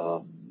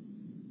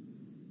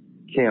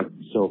camp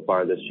so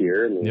far this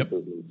year and the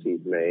improvements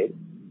he's made.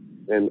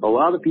 And a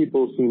lot of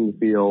people seem to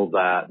feel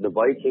that the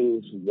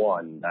Vikings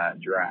won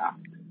that draft.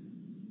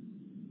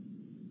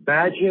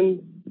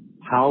 Imagine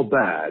how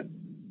bad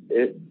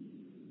it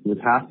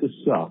would have to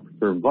suck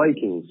for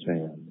Vikings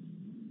fans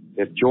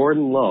if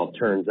Jordan Love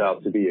turns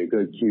out to be a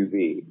good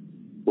QB.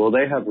 Will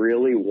they have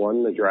really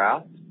won the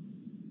draft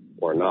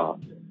or not?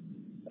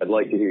 I'd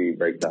like to hear you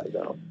break that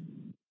down.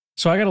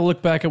 So I got to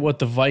look back at what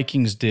the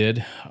Vikings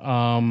did.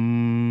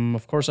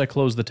 Of course, I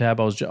closed the tab.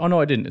 Oh, no,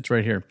 I didn't. It's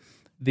right here.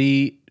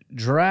 The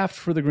draft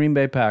for the Green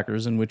Bay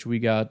Packers, in which we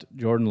got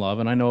Jordan Love,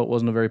 and I know it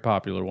wasn't a very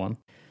popular one,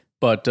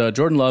 but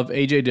Jordan Love,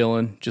 A.J.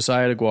 Dillon,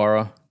 Josiah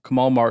DeGuara,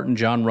 Kamal Martin,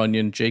 John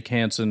Runyon, Jake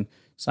Hansen,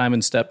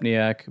 Simon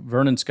Stepniak,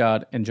 Vernon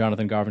Scott, and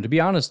Jonathan Garvin. To be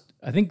honest,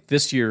 I think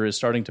this year is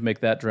starting to make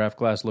that draft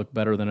class look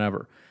better than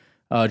ever.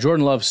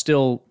 Jordan Love's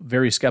still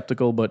very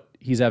skeptical, but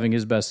he's having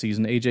his best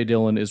season. A.J.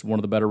 Dillon is one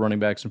of the better running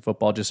backs in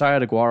football.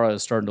 Josiah DeGuara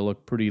is starting to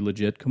look pretty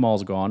legit.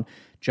 Kamal's gone.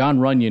 John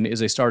Runyon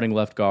is a starting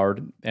left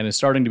guard and is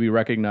starting to be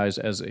recognized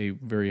as a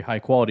very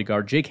high-quality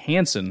guard. Jake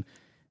Hansen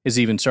is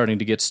even starting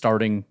to get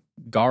starting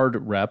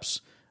guard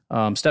reps.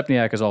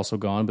 Stepniak is also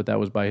gone, but that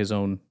was by his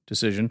own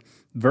decision.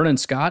 Vernon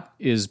Scott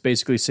is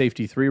basically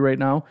safety 3 right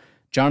now.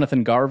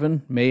 Jonathan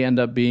Garvin may end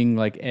up being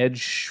like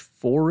edge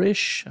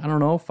 4-ish. I don't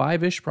know,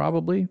 5-ish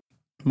probably,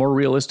 more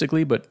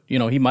realistically. But, you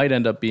know, he might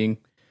end up being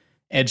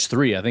edge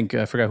 3.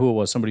 I forgot who it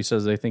was. Somebody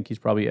says they think he's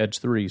probably edge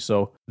 3.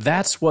 So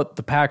that's what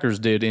the Packers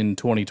did in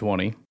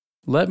 2020.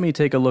 Let me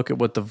take a look at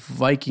what the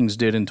Vikings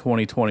did in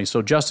 2020.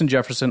 So Justin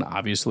Jefferson,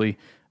 obviously.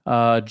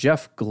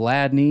 Jeff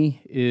Gladney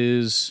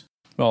is...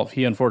 Well,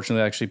 he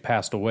unfortunately actually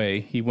passed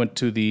away. He went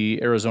to the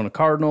Arizona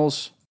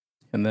Cardinals,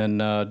 and then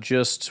May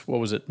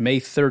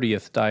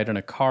 30th, died in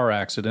a car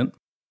accident.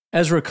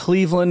 Ezra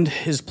Cleveland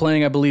is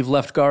playing, I believe,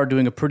 left guard,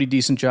 doing a pretty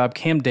decent job.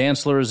 Cam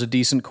Dantzler is a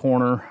decent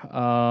corner.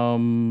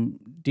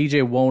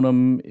 DJ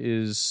Wonham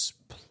is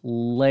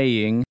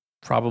playing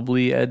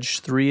probably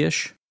edge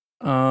 3-ish.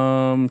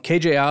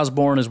 KJ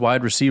Osborne is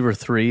wide receiver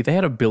 3. They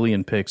had a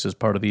billion picks as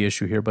part of the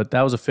issue here, but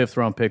that was a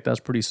 5th-round pick. That's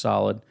pretty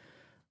solid.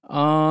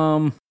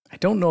 I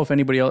don't know if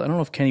anybody else, I don't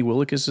know if Kenny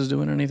Willekes is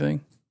doing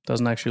anything.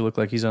 Doesn't actually look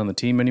like he's on the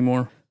team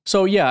anymore.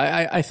 So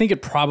yeah, I think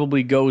it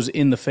probably goes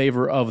in the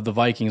favor of the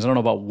Vikings. I don't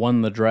know about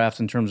won the draft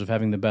in terms of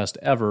having the best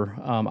ever.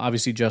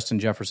 Obviously Justin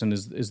Jefferson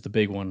is the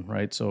big one,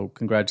 right? So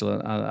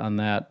congratulations on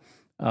that.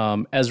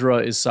 Ezra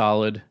is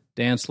solid.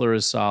 Dantzler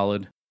is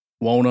solid.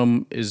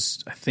 Wonham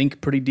is, I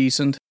think, pretty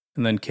decent.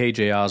 And then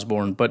KJ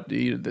Osborne. But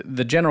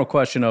the general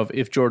question of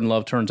if Jordan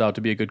Love turns out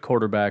to be a good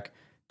quarterback,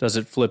 does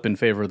it flip in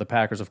favor of the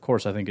Packers? Of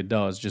course, I think it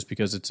does, just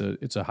because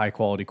it's a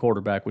high-quality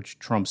quarterback, which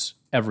trumps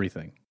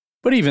everything.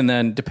 But even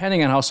then,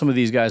 depending on how some of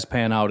these guys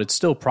pan out, it's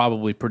still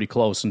probably pretty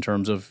close in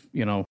terms of,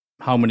 you know,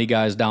 how many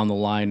guys down the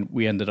line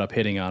we ended up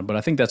hitting on. But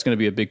I think that's going to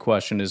be a big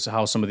question, is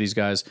how some of these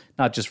guys,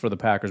 not just for the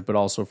Packers, but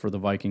also for the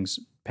Vikings,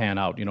 pan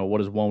out. You know, what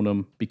does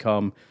Wonham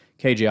become?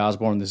 KJ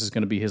Osborne, this is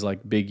going to be his,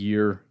 like, big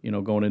year, you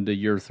know, going into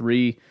year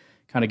 3,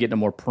 kind of getting a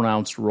more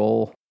pronounced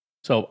role.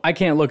 So I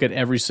can't look at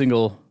every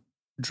single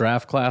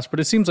draft class, but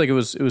it seems like it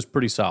was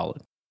pretty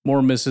solid.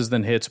 More misses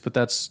than hits, but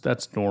that's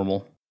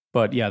normal.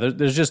 But yeah,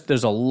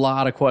 there's a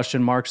lot of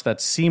question marks that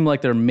seem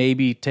like they're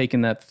maybe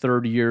taking that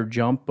 3rd-year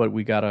jump, but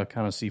we got to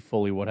kind of see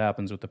fully what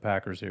happens with the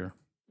Packers here.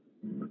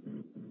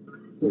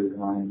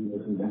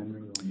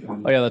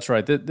 Oh yeah, that's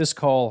right. This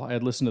call, I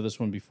had listened to this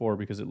one before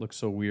because it looks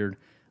so weird.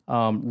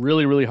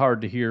 Really, really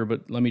hard to hear,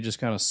 but let me just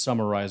kind of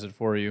summarize it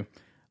for you.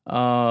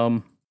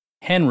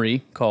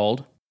 Henry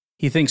called.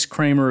 He thinks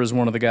Kramer is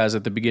one of the guys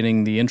at the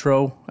beginning, the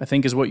intro, I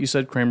think is what you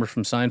said, Kramer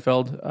from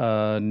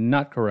Seinfeld.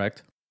 Not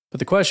correct. But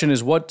the question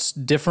is, what's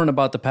different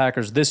about the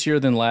Packers this year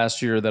than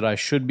last year that I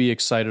should be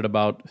excited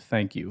about?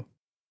 Thank you.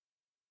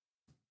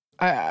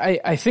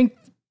 I think,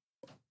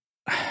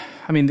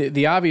 I mean,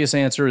 the obvious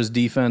answer is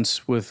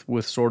defense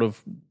with sort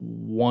of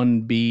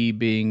 1B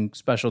being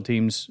special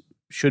teams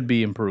should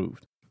be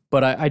improved.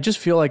 But I just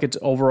feel like it's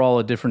overall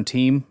a different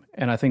team,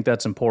 and I think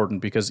that's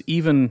important because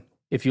even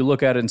if you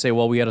look at it and say,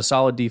 well, we had a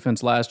solid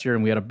defense last year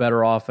and we had a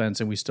better offense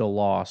and we still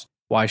lost,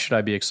 why should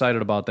I be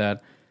excited about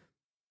that?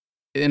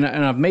 And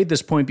I've made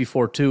this point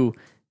before too.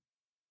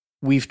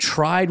 We've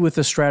tried with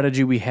the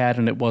strategy we had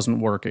and it wasn't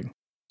working.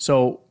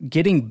 So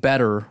getting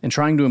better and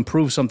trying to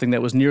improve something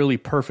that was nearly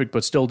perfect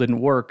but still didn't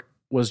work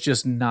was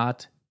just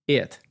not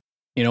it.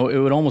 It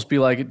would almost be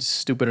like, it's a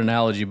stupid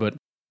analogy, but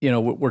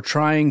we're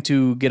trying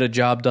to get a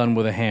job done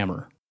with a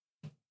hammer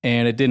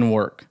and it didn't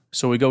work.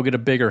 So we go get a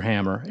bigger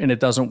hammer and it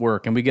doesn't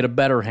work. And we get a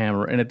better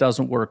hammer and it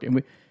doesn't work.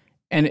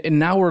 And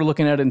now we're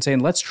looking at it and saying,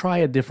 let's try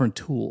a different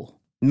tool.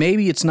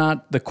 Maybe it's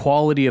not the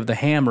quality of the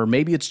hammer.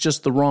 Maybe it's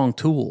just the wrong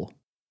tool.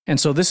 And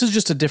so this is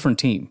just a different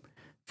team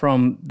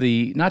from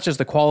not just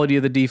the quality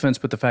of the defense,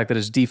 but the fact that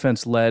it's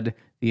defense led,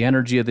 the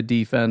energy of the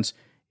defense.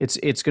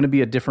 It's going to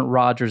be a different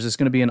Rodgers. It's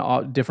going to be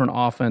a different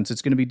offense.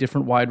 It's going to be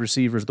different wide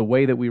receivers. The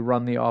way that we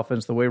run the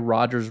offense, the way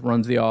Rodgers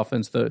runs the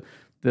offense, the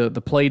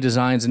play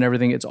designs and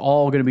everything, it's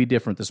all going to be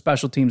different. The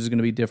special teams is going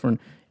to be different.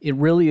 It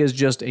really is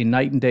just a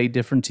night and day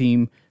different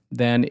team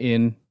than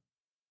in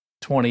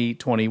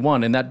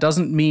 2021. And that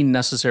doesn't mean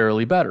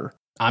necessarily better.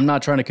 I'm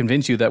not trying to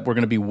convince you that we're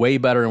going to be way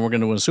better and we're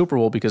going to win a Super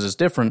Bowl because it's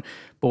different.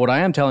 But what I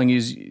am telling you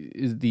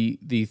is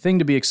the thing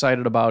to be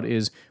excited about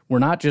is we're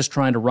not just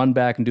trying to run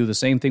back and do the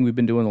same thing we've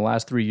been doing the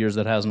last 3 years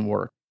that hasn't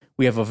worked.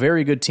 We have a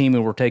very good team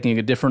and we're taking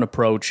a different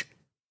approach,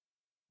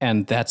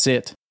 and that's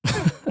it.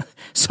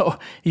 So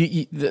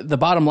the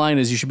bottom line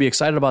is you should be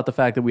excited about the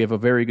fact that we have a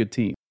very good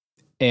team.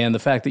 And the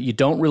fact that you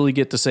don't really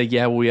get to say,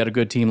 yeah, well, we had a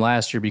good team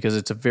last year because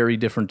it's a very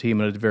different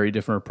team and a very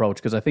different approach.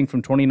 Because I think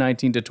from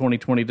 2019 to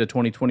 2020 to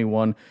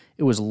 2021,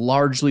 it was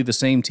largely the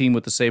same team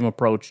with the same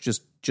approach,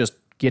 just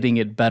getting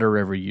it better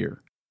every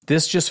year.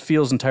 This just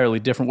feels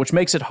entirely different, which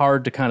makes it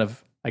hard to kind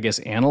of, I guess,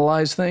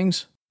 analyze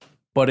things.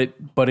 But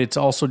it's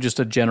also just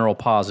a general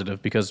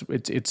positive because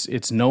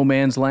it's no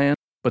man's land.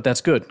 But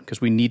that's good because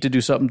we need to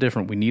do something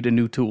different. We need a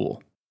new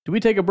tool. Did we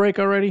take a break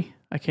already?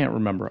 I can't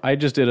remember. I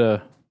just did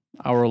a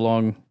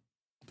hour-long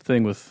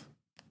thing with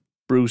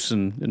Bruce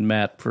and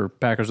Matt for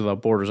Packers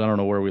Without Borders. I don't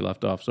know where we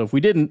left off. So if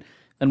we didn't,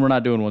 then we're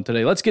not doing one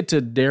today. Let's get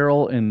to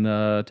Daryl in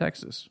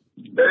Texas.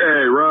 Hey,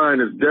 Ryan,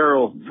 it's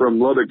Daryl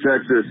from Lubbock,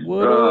 Texas.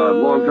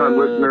 Long-time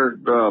listener,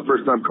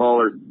 first-time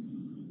caller.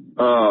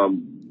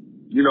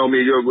 You know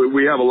me,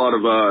 we have a lot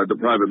of the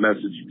private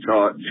message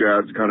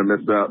chats, kind of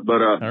missed that.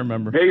 But I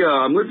remember. Hey,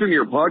 I'm listening to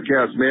your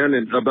podcast, man,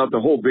 and about the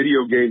whole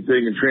video game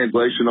thing and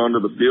translation onto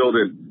the field.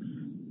 And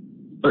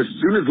as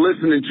soon as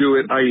listening to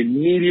it, I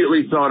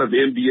immediately thought of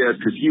MVS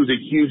because he was a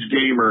huge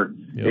gamer,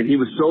 and he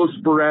was so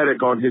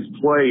sporadic on his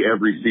play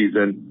every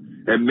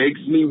season. It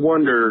makes me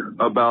wonder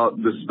about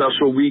the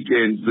special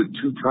weekends, the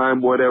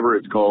two-time whatever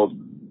it's called,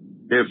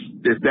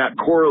 if that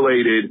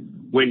correlated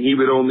when he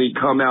would only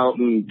come out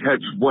and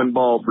catch one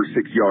ball for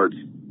 6 yards.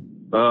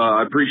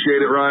 I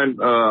appreciate it, Ryan.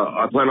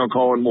 I plan on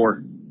calling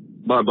more.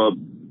 Bye, bub.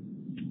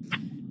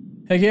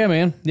 Heck yeah,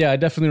 man. Yeah, I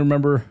definitely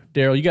remember,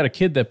 Daryl. You got a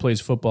kid that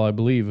plays football, I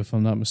believe, if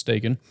I'm not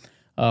mistaken.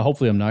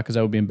 Hopefully I'm not, because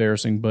that would be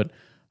embarrassing. But,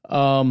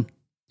 I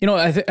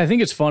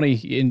think it's funny,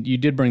 and you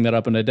did bring that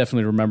up, and I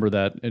definitely remember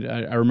that.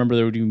 I remember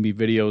there would even be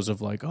videos of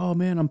like, oh,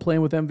 man, I'm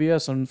playing with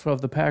MVS of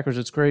the Packers.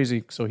 It's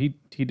crazy. So he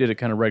did it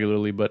kind of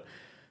regularly. But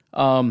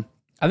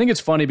I think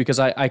it's funny because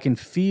I can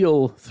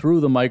feel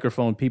through the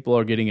microphone people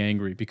are getting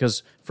angry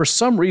because for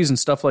some reason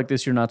stuff like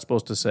this you're not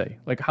supposed to say.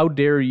 Like, how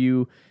dare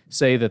you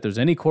say that there's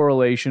any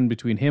correlation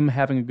between him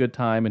having a good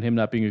time and him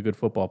not being a good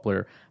football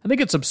player? I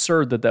think it's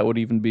absurd that would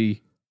even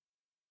be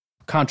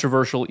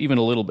controversial even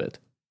a little bit.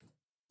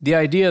 The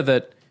idea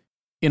that,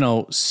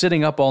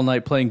 sitting up all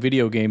night playing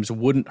video games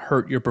wouldn't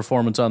hurt your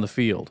performance on the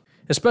field,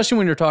 especially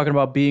when you're talking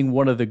about being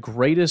one of the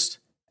greatest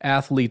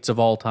athletes of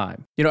all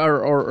time,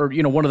 or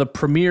one of the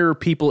premier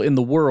people in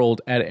the world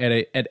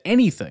at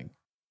anything.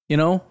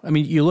 I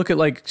mean, you look at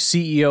like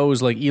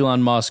CEOs like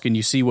Elon Musk and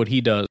you see what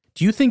he does.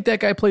 Do you think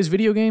that guy plays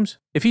video games?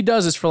 If he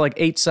does, it's for like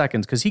 8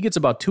 seconds because he gets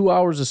about 2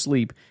 hours of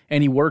sleep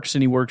and he works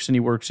and he works and he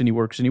works and he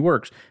works and he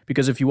works.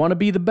 Because if you want to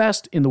be the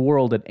best in the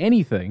world at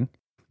anything,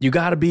 you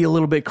got to be a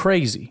little bit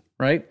crazy,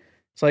 right?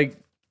 It's like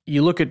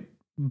you look at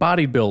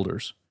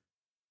bodybuilders.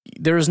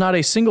 There is not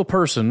a single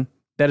person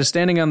that is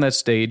standing on that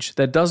stage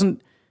that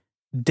doesn't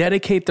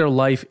dedicate their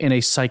life in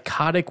a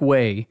psychotic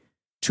way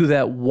to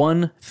that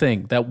one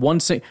thing,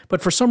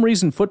 But for some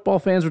reason, football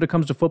fans, when it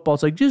comes to football,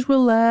 it's like, just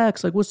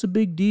relax. Like, what's the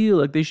big deal?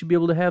 Like, they should be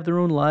able to have their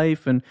own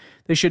life, and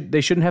they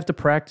shouldn't have to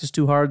practice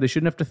too hard. They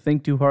shouldn't have to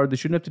think too hard. They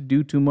shouldn't have to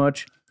do too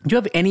much. Do you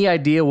have any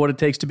idea what it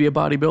takes to be a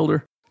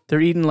bodybuilder? They're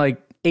eating like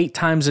 8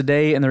 times a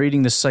day, and they're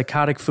eating this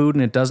psychotic food,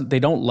 and they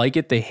don't like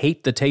it. They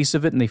hate the taste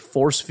of it, and they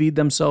force feed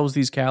themselves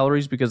these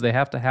calories because they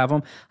have to have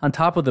them on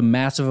top of the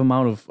massive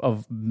amount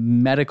of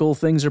medical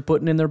things they're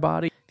putting in their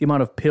body. The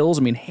amount of pills,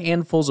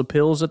 handfuls of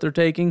pills that they're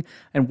taking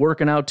and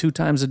working out 2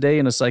 times a day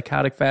in a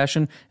psychotic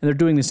fashion. And they're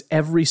doing this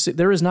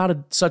there is not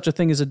such a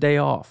thing as a day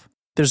off.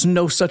 There's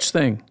no such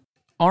thing.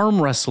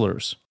 Arm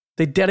wrestlers,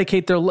 they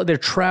dedicate they're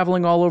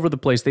traveling all over the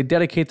place. They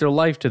dedicate their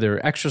life to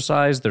their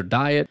exercise, their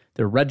diet,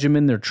 their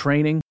regimen, their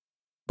training.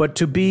 But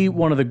to be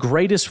one of the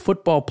greatest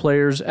football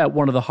players at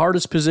one of the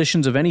hardest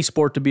positions of any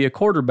sport to be a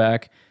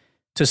quarterback,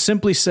 to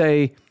simply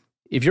say,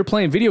 if you're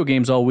playing video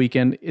games all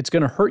weekend, it's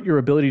going to hurt your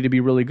ability to be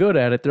really good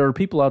at it. There are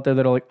people out there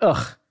that are like,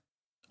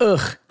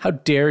 ugh, how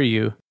dare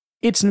you?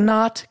 It's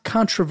not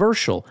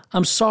controversial.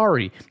 I'm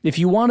sorry. If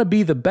you want to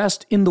be the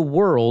best in the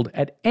world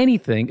at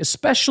anything,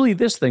 especially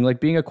this thing, like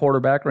being a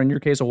quarterback or in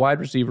your case, a wide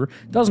receiver,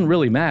 doesn't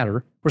really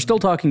matter. We're still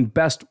talking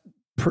best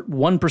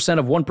 1%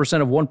 of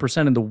 1% of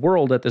 1% in the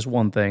world at this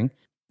one thing.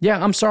 Yeah,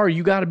 I'm sorry.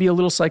 You got to be a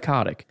little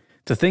psychotic.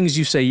 The things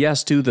you say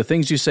yes to, the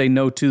things you say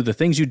no to, the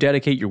things you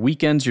dedicate your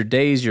weekends, your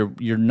days, your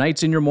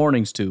nights and your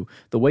mornings to,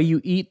 the way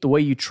you eat, the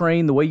way you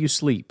train, the way you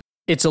sleep.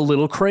 It's a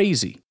little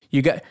crazy.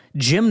 You got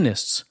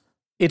gymnasts.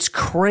 It's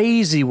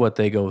crazy what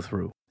they go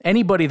through.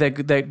 Anybody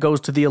that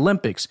goes to the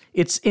Olympics,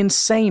 it's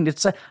insane.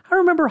 I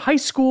remember high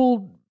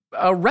school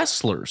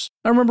wrestlers.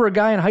 I remember a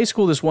guy in high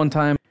school this one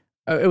time.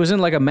 It was in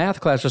like a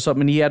math class or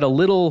something, and he had a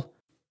little,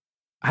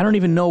 I don't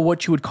even know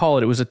what you would call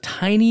it. It was a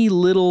tiny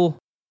little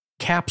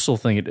capsule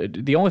thing.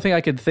 The only thing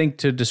I could think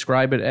to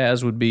describe it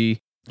as would be,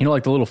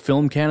 like the little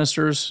film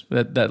canisters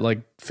that like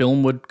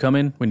film would come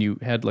in when you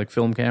had like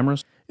film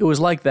cameras. It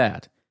was like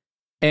that.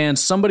 And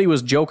somebody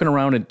was joking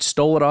around and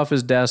stole it off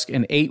his desk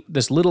and ate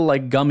this little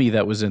like gummy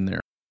that was in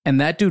there.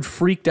 And that dude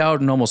freaked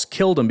out and almost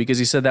killed him because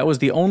he said that was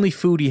the only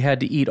food he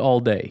had to eat all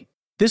day.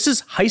 This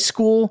is high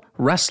school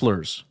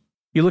wrestlers.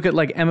 You look at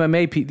like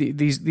MMA,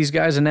 these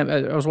guys, and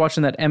I was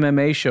watching that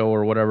MMA show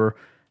or whatever,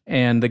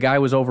 and the guy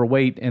was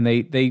overweight and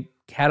they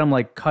had him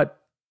like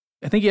cut,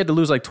 I think he had to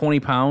lose like 20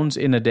 pounds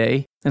in a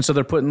day. And so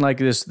they're putting like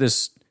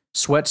this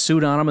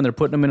sweatsuit on him and they're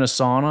putting him in a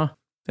sauna.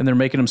 And they're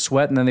making him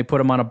sweat, and then they put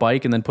him on a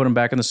bike and then put him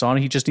back in the sauna.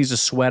 He just needs to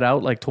sweat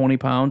out like 20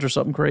 pounds or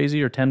something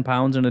crazy, or 10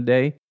 pounds in a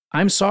day.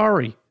 I'm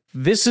sorry.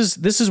 This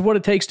is what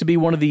it takes to be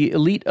one of the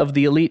elite of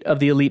the elite of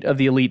the elite of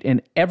the elite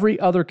in every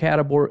other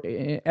category,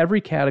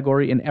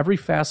 in every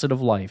facet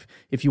of life.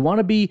 If you want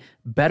to be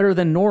better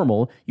than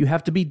normal, you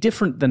have to be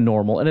different than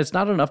normal. And it's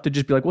not enough to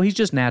just be like, well, he's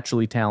just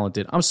naturally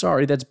talented. I'm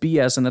sorry, that's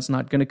BS, and that's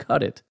not going to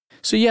cut it.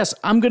 So yes,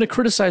 I'm going to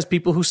criticize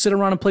people who sit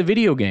around and play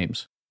video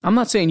games. I'm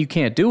not saying you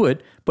can't do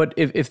it, but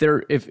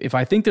if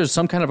I think there's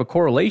some kind of a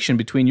correlation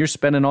between you're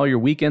spending all your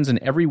weekends and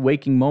every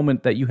waking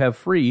moment that you have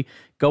free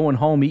going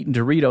home, eating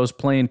Doritos,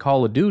 playing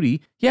Call of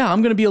Duty, yeah,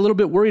 I'm going to be a little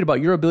bit worried about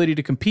your ability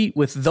to compete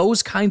with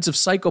those kinds of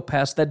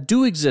psychopaths that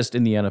do exist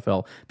in the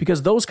NFL,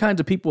 because those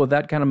kinds of people with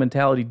that kind of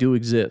mentality do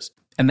exist.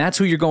 And that's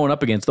who you're going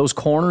up against. Those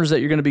corners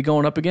that you're going to be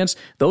going up against,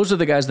 those are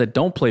the guys that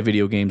don't play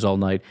video games all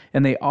night,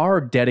 and they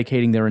are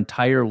dedicating their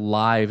entire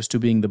lives to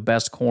being the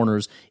best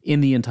corners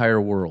in the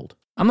entire world.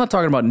 I'm not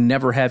talking about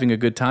never having a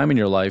good time in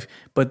your life,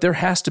 but there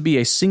has to be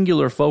a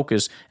singular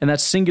focus, and that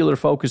singular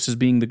focus is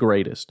being the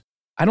greatest.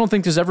 I don't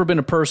think there's ever been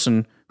a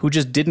person who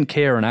just didn't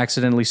care and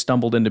accidentally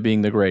stumbled into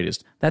being the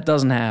greatest. That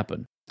doesn't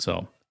happen.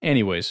 So,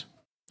 anyways,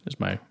 there's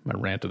my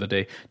rant of the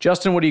day.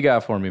 Justin, what do you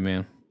got for me,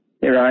 man?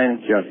 Hey, Ryan,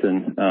 it's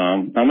Justin.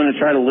 I'm going to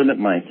try to limit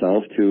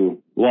myself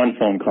to one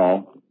phone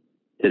call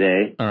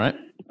today. All right.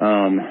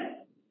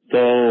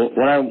 So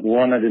what I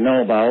wanted to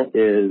know about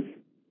is,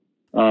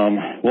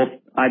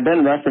 I've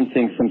been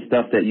referencing some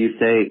stuff that you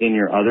say in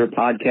your other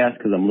podcast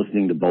because I'm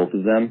listening to both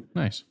of them.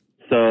 Nice.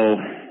 So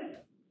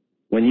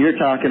when you're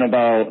talking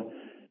about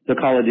the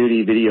Call of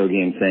Duty video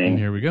game thing,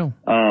 here we go.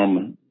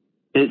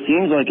 It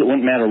seems like it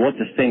wouldn't matter what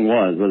the thing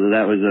was, whether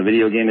that was a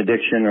video game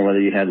addiction or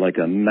whether you had like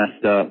a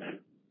messed up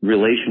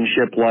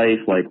relationship life,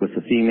 like with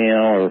a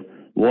female or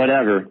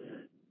whatever.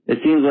 It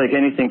seems like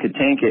anything could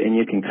tank it, and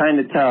you can kind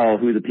of tell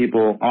who the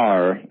people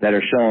are that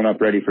are showing up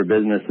ready for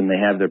business and they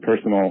have their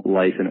personal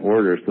life in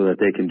order so that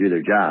they can do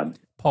their job.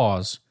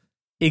 Pause.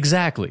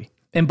 Exactly.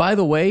 And by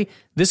the way,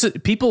 this is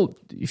people,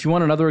 if you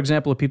want another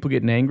example of people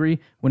getting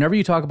angry, whenever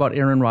you talk about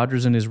Aaron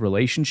Rodgers and his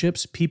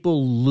relationships,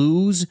 people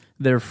lose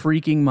their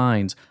freaking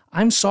minds.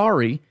 I'm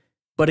sorry,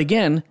 but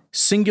again,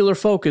 singular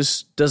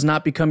focus does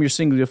not become your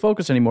singular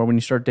focus anymore when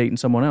you start dating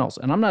someone else.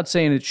 And I'm not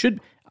saying it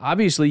should.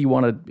 Obviously, you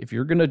want to, if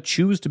you're going to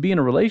choose to be in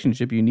a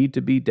relationship, you need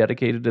to be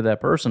dedicated to that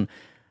person.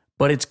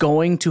 But it's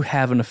going to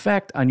have an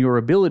effect on your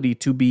ability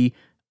to be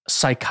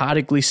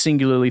psychotically,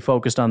 singularly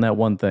focused on that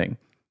one thing,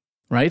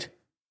 right?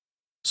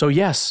 So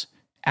yes,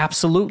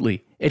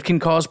 absolutely, it can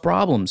cause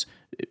problems.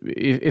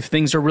 If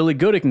things are really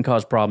good, it can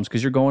cause problems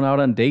because you're going out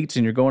on dates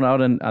and you're going out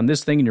on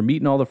this thing and you're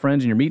meeting all the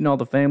friends and you're meeting all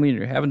the family and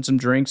you're having some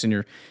drinks and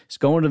you're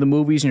going to the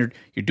movies and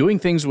you're doing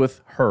things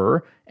with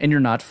her and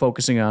you're not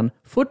focusing on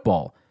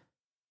football.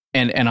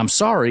 And I'm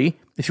sorry,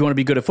 if you want to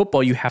be good at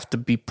football, you have to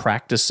be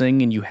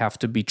practicing and you have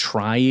to be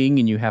trying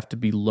and you have to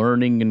be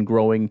learning and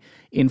growing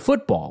in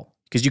football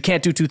because you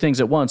can't do two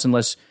things at once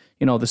unless,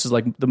 this is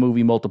like the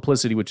movie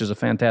Multiplicity, which is a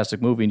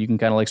fantastic movie, and you can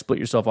kind of like split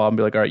yourself off and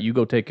be like, all right, you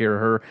go take care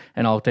of her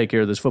and I'll take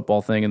care of this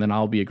football thing and then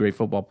I'll be a great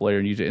football player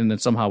and then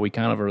somehow we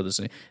kind of are the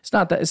same. It's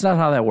not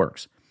how that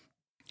works.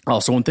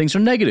 Also, when things are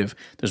negative,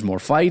 there's more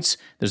fights,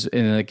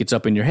 and it gets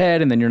up in your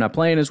head and then you're not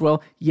playing as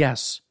well.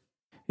 Yes.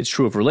 It's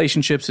true of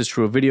relationships, it's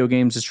true of video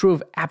games, it's true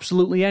of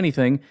absolutely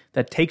anything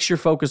that takes your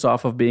focus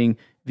off of being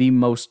the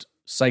most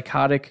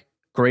psychotic,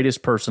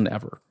 greatest person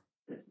ever.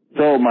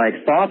 So my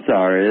thoughts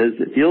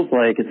is it feels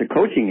like it's a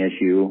coaching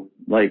issue.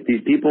 Like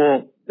these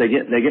people, they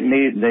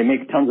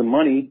make tons of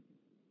money,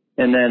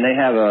 and then they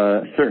have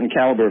a certain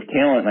caliber of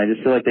talent, and I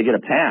just feel like they get a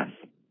pass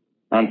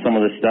on some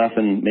of this stuff,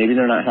 and maybe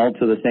they're not held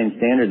to the same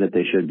standard that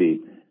they should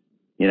be.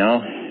 You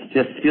know, it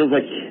just feels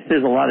like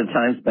there's a lot of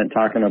time spent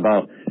talking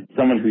about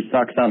someone who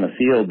sucks on the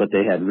field, but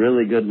they had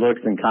really good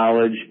looks in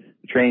college,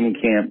 training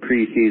camp,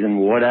 preseason,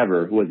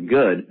 whatever, was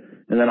good.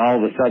 And then all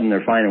of a sudden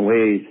they're finding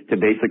ways to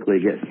basically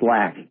get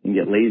slack and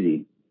get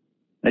lazy.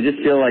 I just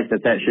feel like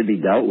that should be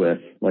dealt with,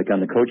 like on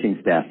the coaching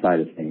staff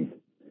side of things.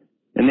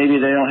 And maybe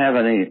they don't have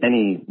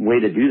any way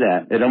to do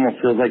that. It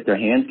almost feels like their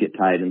hands get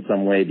tied in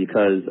some way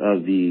because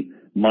of the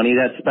money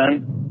that's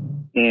spent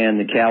and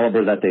the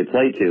caliber that they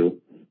play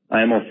to.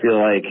 I almost feel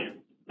like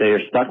they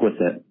are stuck with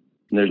it.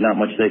 And there's not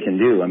much they can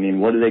do. I mean,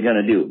 what are they going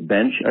to do?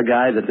 Bench a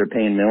guy that they're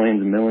paying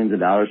millions and millions of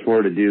dollars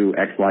for to do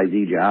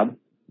XYZ job?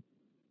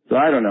 So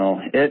I don't know.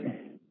 It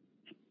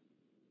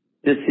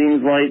just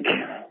seems like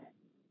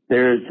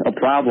there's a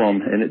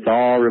problem, and it's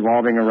all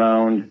revolving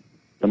around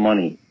the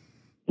money.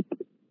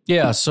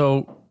 Yeah,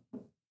 so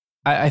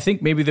I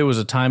think maybe there was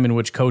a time in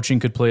which coaching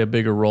could play a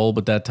bigger role,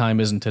 but that time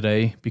isn't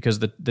today, because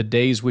the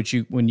days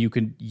when you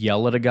can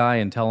yell at a guy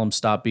and tell him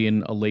stop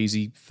being a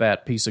lazy,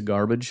 fat piece of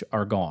garbage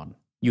are gone.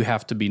 You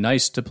have to be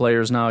nice to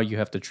players now. You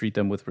have to treat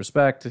them with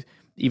respect.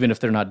 Even if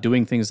they're not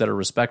doing things that are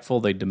respectful,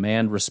 they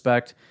demand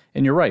respect.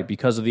 And you're right,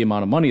 because of the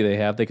amount of money they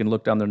have, they can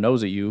look down their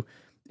nose at you,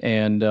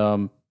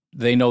 and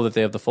they know that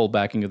they have the full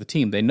backing of the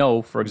team. They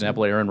know, for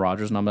example, Aaron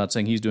Rodgers, and I'm not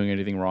saying he's doing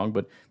anything wrong,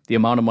 but the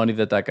amount of money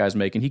that guy's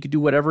making, he could do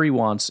whatever he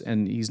wants,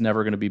 and he's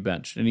never going to be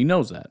benched. And he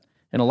knows that.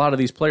 And a lot of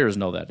these players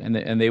know that.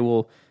 And they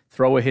will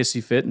throw a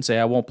hissy fit and say,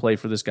 I won't play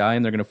for this guy,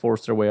 and they're going to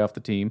force their way off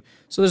the team.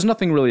 So there's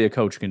nothing really a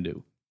coach can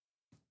do.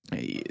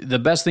 The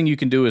best thing you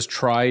can do is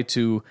try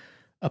to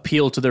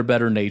appeal to their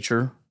better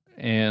nature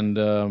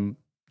and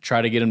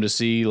try to get them to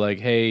see,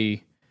 like,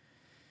 hey,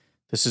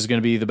 this is going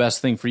to be the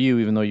best thing for you,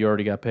 even though you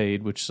already got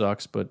paid, which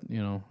sucks. But,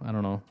 you know, I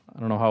don't know. I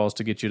don't know how else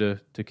to get you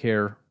to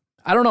care.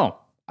 I don't know.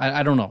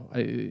 I don't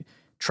know.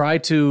 Try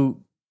to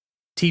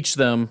teach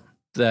them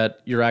that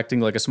you're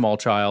acting like a small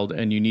child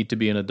and you need to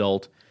be an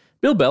adult.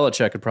 Bill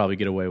Belichick could probably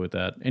get away with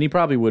that, and he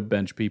probably would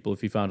bench people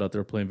if he found out they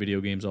were playing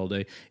video games all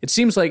day. It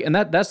seems like, and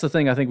that's the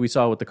thing I think we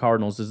saw with the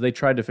Cardinals, is they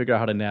tried to figure out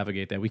how to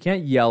navigate that. We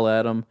can't yell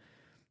at them.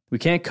 We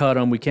can't cut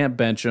him. We can't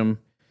bench him.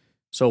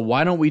 So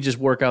why don't we just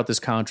work out this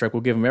contract? We'll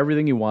give him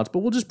everything he wants, but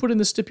we'll just put in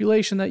the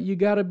stipulation that you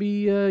got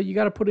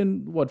to put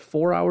in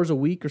 4 hours a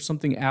week or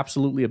something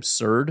absolutely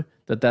absurd.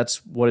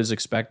 That's what is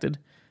expected.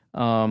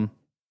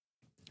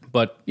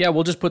 But yeah,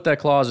 we'll just put that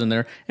clause in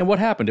there. And what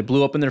happened? It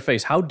blew up in their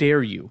face. How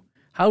dare you?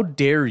 How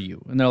dare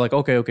you? And they're like,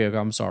 okay,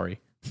 I'm sorry.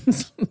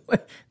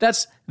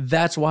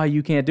 That's why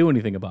you can't do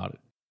anything about it.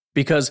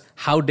 Because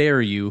how dare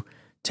you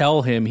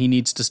tell him he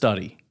needs to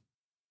study?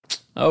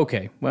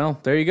 Okay, well,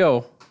 there you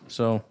go.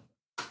 So,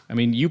 I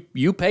mean,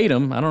 you paid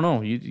him. I don't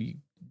know. You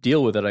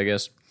deal with it, I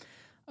guess.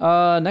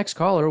 Next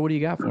caller, what do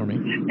you got for me?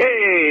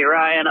 Hey,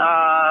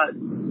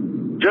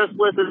 Ryan. Just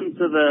listened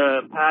to the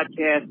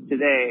podcast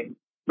today.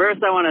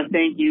 First, I want to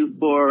thank you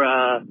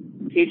for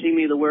teaching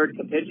me the word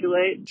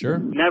capitulate. Sure.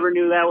 Never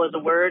knew that was a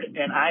word,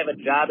 and I have a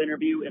job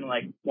interview in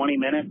like 20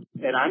 minutes,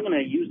 and I'm going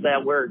to use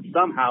that word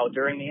somehow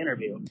during the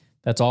interview.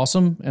 That's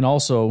awesome, and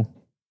also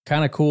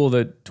kind of cool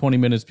that 20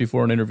 minutes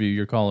before an interview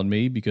you're calling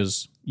me,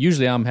 because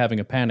usually I'm having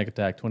a panic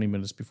attack 20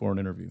 minutes before an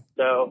interview.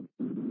 So,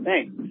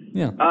 thanks.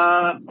 Yeah.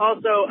 Also,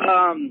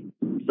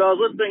 so I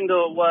was listening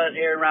to what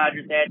Aaron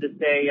Rodgers had to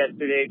say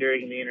yesterday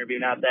during the interview,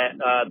 not that,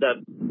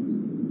 the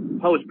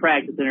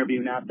post-practice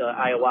interview, not the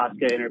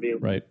ayahuasca interview.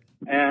 Right.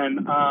 And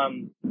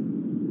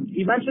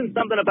he mentioned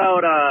something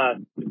about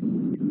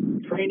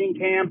training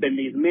camp and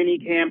these mini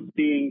camps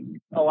being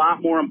a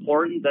lot more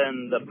important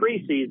than the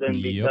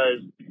preseason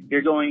because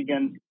you're going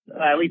against,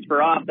 at least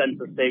for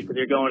offensive sake, because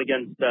you're going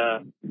against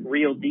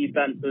real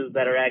defenses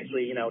that are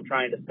actually, you know,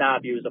 trying to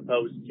stop you, as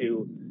opposed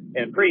to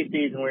in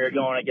preseason where you're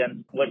going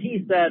against what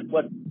he said,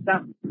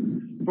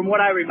 from what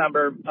I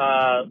remember,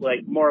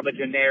 like more of a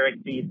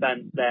generic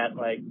defense that,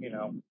 like, you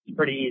know, it's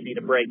pretty easy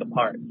to break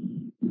apart.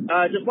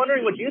 Just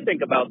wondering what you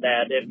think about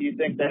that, if you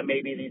think that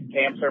maybe these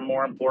camps are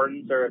more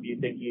important, or if you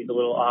think he's a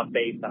little off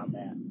base on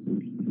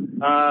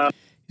that.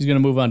 He's going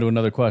to move on to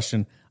another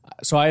question.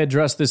 So I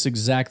addressed this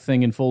exact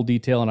thing in full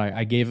detail, and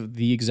I gave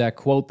the exact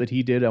quote that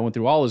he did. I went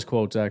through all his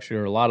quotes, actually,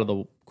 or a lot of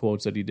the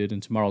quotes that he did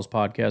in tomorrow's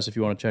podcast, if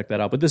you want to check that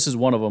out. But this is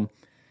one of them.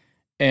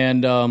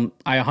 And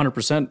I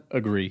 100%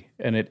 agree.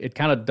 And it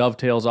kind of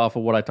dovetails off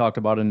of what I talked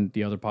about in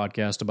the other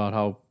podcast about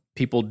how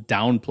people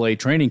downplay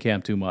training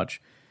camp too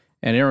much.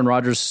 And Aaron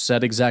Rodgers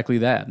said exactly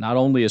that. Not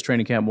only is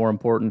training camp more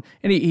important,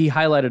 and he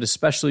highlighted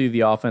especially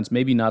the offense,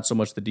 maybe not so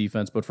much the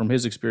defense, but from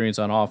his experience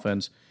on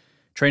offense,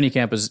 training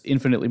camp is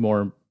infinitely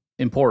more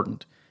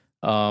important.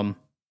 And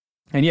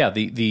yeah,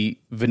 the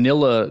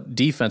vanilla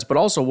defense, but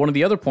also one of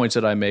the other points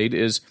that I made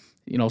is,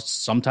 you know,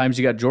 sometimes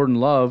you got Jordan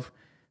Love,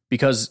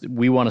 because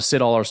we want to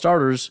sit all our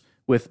starters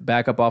with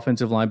backup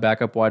offensive line,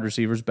 backup wide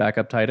receivers,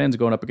 backup tight ends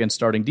going up against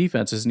starting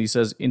defenses. And he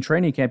says, in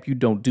training camp, you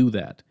don't do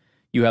that.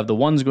 You have the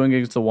ones going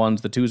against the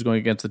ones, the twos going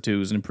against the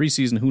twos. And in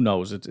preseason, who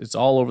knows? It's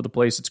all over the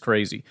place. It's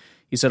crazy.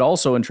 He said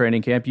also in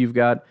training camp, you've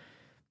got,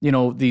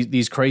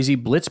 these crazy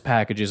blitz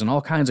packages and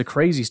all kinds of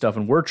crazy stuff.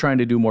 And we're trying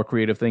to do more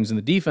creative things, and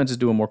the defense is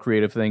doing more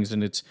creative things.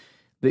 And it's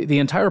the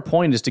entire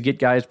point is to get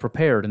guys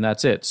prepared, and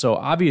that's it. So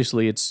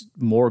obviously it's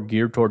more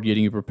geared toward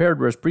getting you prepared,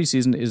 whereas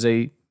preseason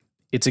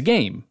it's a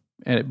game,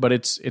 but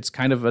it's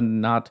kind of a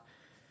not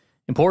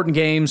important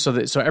game.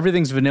 So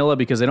everything's vanilla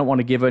because they don't want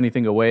to give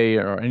anything away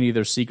or any of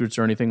their secrets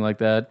or anything like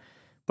that.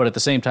 But at the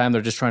same time,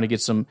 they're just trying to get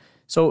some.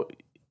 So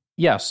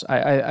yes,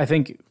 I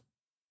think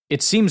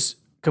it seems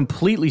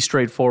completely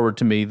straightforward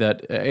to me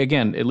that,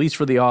 again, at least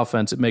for the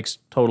offense, it makes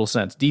total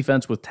sense.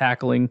 Defense with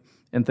tackling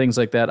and things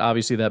like that,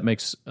 obviously that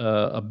makes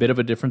a bit of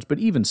a difference. But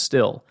even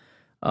still,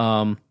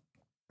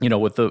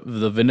 with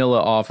the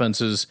vanilla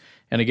offenses,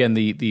 and again,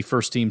 the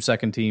first team,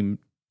 second team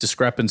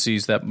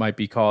discrepancies that might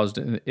be caused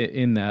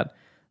in that,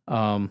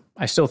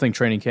 I still think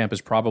training camp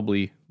is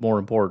probably more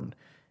important.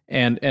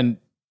 And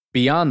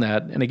beyond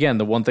that, and again,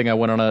 the one thing I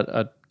went on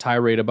a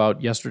tirade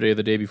about yesterday or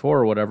the day before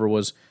or whatever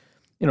was,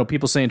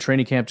 people saying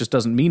training camp just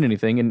doesn't mean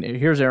anything. And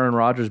here's Aaron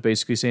Rodgers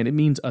basically saying it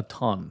means a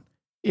ton.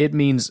 It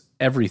means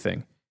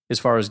everything as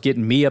far as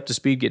getting me up to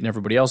speed, getting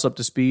everybody else up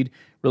to speed,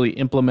 really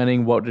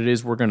implementing what it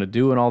is we're going to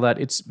do and all that.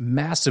 It's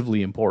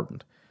massively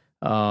important.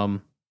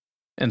 And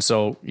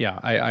so, yeah,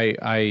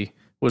 I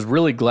was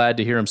really glad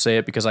to hear him say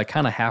it because I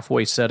kind of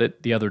halfway said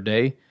it the other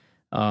day.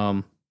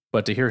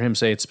 But to hear him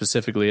say it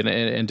specifically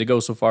and to go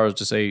so far as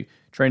to say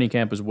training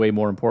camp is way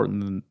more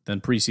important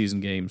than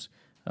preseason games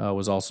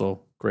was also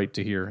great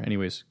to hear.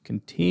 Anyways,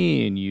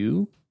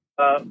 continue.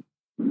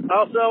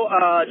 Also,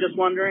 just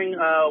wondering,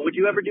 would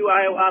you ever do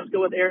ayahuasca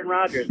with Aaron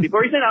Rodgers?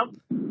 Before you say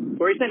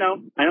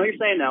no, I know you're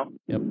saying no.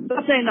 Yep.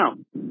 Stop saying no.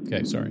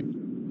 Okay, sorry.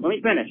 Let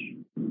me finish.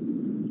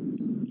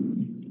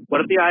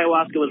 What if the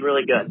ayahuasca was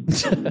really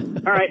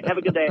good? All right, have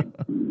a good day.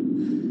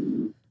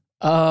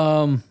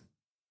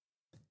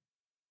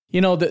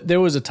 There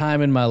was a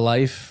time in my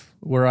life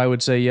where I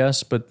would say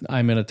yes, but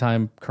I'm in a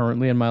time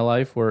currently in my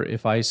life where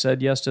if I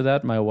said yes to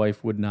that, my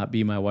wife would not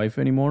be my wife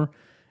anymore.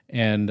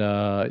 And,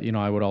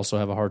 I would also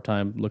have a hard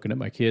time looking at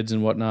my kids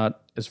and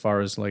whatnot as far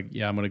as I'm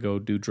going to go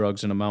do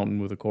drugs in a mountain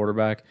with a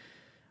quarterback.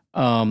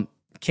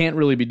 Can't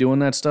really be doing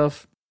that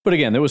stuff. But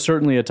again, there was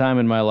certainly a time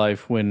in my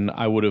life when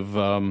I would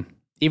have,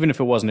 even if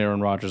it wasn't Aaron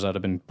Rodgers, I'd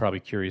have been probably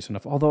curious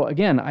enough. Although,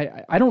 again,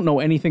 I don't know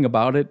anything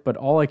about it, but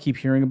all I keep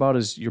hearing about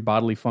is your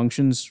bodily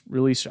functions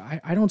release.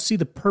 I don't see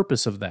the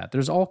purpose of that.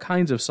 There's all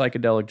kinds of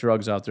psychedelic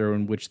drugs out there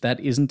in which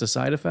that isn't a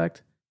side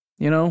effect.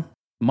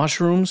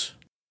 Mushrooms,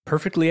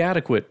 perfectly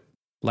adequate.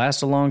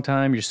 Last a long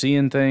time. You're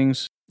seeing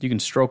things. You can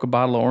stroke a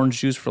bottle of orange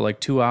juice for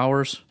 2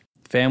 hours.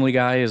 Family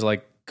Guy is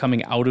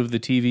coming out of the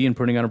TV and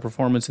putting on a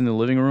performance in the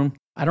living room.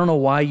 I don't know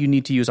why you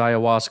need to use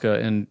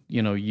ayahuasca and,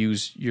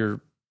 use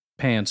your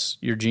pants,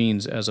 your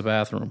jeans as a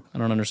bathroom. I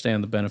don't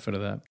understand the benefit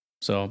of that.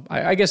 So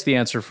I guess the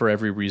answer for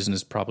every reason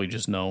is probably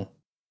just no.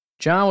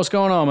 John, what's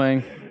going on,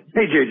 man?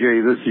 Hey,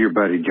 JJ, this is your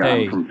buddy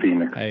John from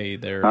Phoenix. Hey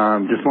there.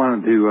 Just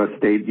wanted to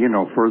state,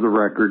 for the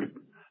record,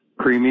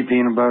 creamy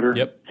peanut butter,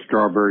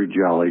 strawberry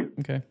jelly.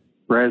 Okay.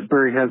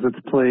 Raspberry has its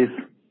place,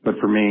 but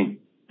for me,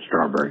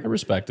 strawberry. I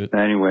respect it.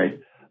 Anyway.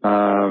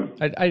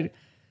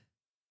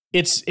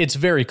 It's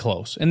very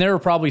close. And there are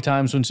probably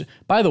times when,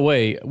 by the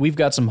way, we've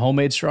got some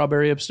homemade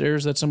strawberry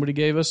upstairs that somebody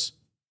gave us.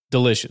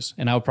 Delicious.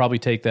 And I would probably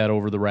take that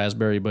over the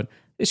raspberry, but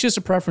it's just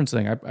a preference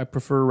thing. I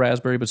prefer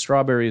raspberry, but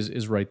strawberry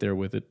is right there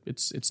with it.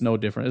 It's no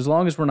different. As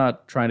long as we're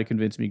not trying to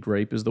convince me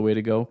grape is the way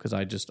to go, because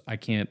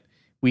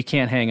we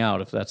can't hang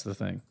out if that's the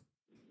thing.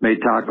 Made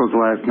tacos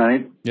last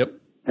night. Yep.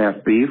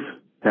 Half beef,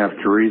 half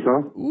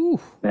chorizo. Ooh.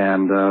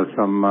 And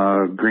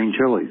some green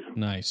chilies.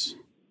 Nice.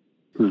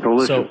 It was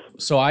delicious.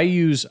 So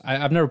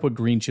I've never put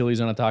green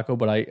chilies on a taco,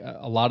 but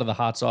a lot of the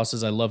hot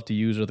sauces I love to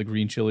use are the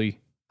green chili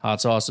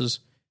hot sauces.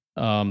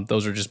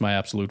 Those are just my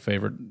absolute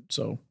favorite.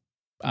 So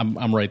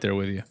I'm right there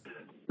with you.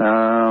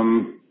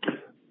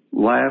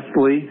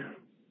 Lastly,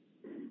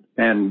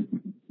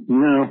 and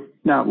no,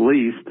 not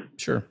least.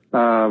 Sure.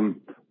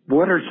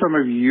 What are some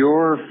of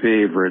your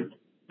favorite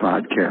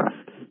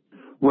podcasts,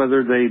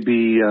 whether they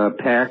be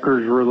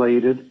Packers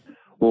related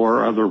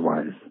or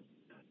otherwise?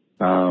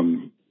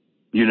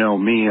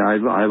 Me,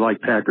 I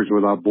like Packers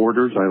Without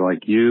Borders. I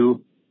like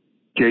you.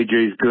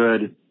 JJ's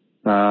good,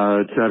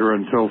 et cetera,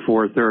 and so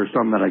forth. There are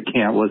some that I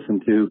can't listen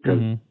to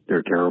because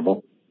they're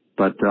terrible.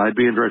 But I'd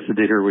be interested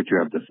to hear what you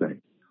have to say.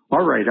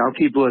 All right, I'll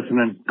keep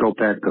listening. Go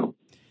Pack, go.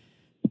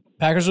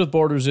 Packers with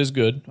Borders is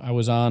good. I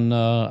was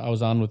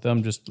on with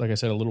them just like I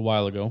said a little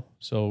while ago.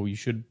 So you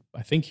should,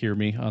 I think, hear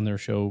me on their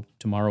show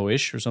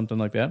tomorrow-ish or something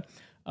like that.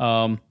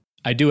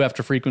 I do have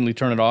to frequently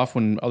turn it off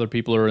when other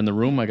people are in the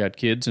room. I got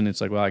kids, and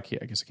it's like, well, I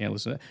guess I can't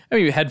listen to that. I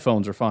mean,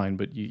 headphones are fine,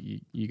 but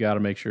you got to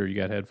make sure you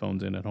got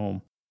headphones in at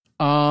home.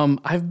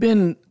 I've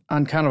been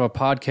on kind of a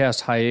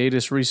podcast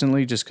hiatus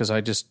recently just because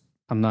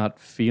I'm not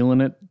feeling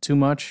it too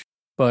much.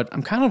 But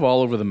I'm kind of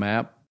all over the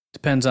map.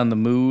 Depends on the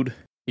mood.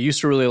 I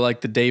used to really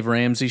like the Dave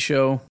Ramsey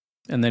show,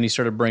 and then he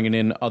started bringing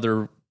in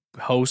other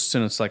hosts,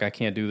 and it's like I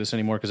can't do this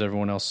anymore because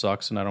everyone else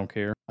sucks and I don't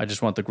care. I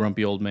just want the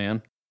grumpy old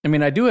man. I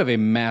mean, I do have a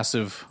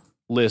massive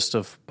list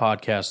of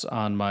podcasts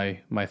on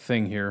my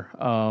thing here.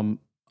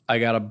 I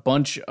got a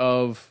bunch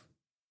of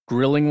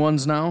grilling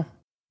ones now.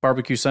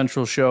 Barbecue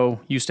Central show,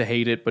 used to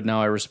hate it, but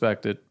now I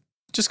respect it.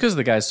 Just because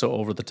the guy's so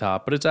over the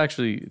top, but it's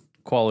actually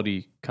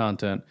quality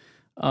content.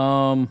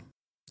 Some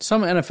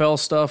NFL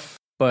stuff,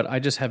 but I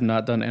just have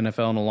not done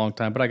NFL in a long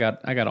time. But I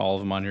got all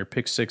of them on here.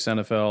 Pick Six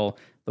NFL,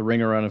 The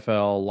Ringer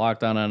NFL,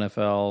 Lockdown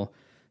NFL,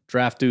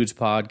 Draft Dudes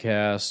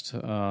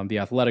podcast, The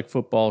Athletic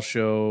Football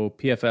Show,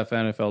 PFF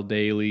NFL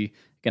Daily.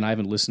 Again, I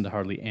haven't listened to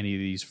hardly any of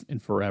these in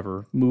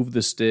forever. Move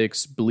the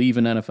Sticks, Believe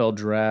in NFL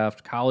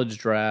Draft, College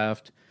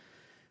Draft,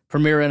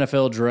 Premier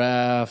NFL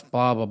Draft,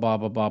 blah, blah, blah,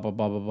 blah, blah, blah,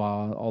 blah, blah,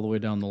 blah, all the way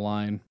down the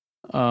line.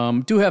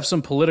 Do have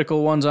some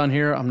political ones on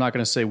here. I'm not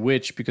going to say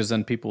which because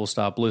then people will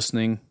stop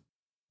listening.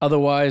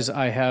 Otherwise,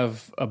 I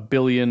have a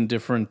billion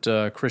different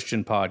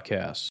Christian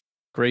podcasts.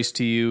 Grace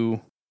to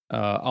You,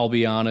 I'll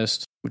Be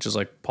Honest, which is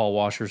like Paul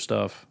Washer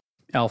stuff,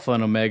 Alpha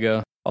and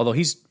Omega, although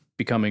he's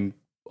becoming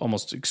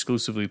almost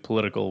exclusively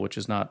political, which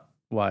is not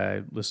why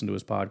I listen to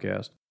his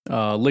podcast.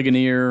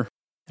 Ligonier,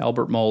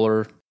 Albert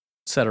Mohler,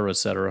 et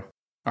cetera,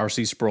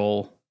 R.C.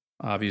 Sproul,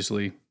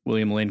 obviously,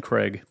 William Lane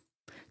Craig.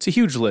 It's a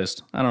huge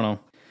list. I don't know.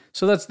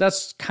 So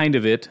that's kind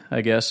of it,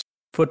 I guess.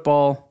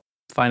 Football,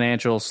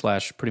 financial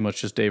 / pretty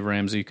much just Dave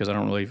Ramsey because I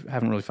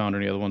haven't really found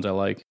any other ones I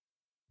like.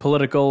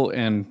 Political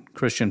and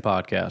Christian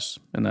podcasts,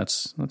 and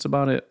that's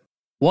about it.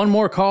 One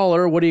more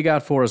caller. What do you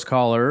got for us,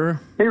 caller?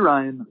 Hey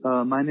Ryan,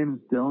 my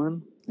name is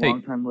Dylan.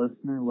 Long-time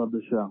listener, love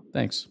the show.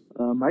 Thanks.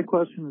 My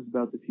question is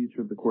about the future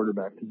of the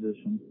quarterback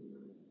position.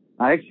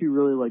 I actually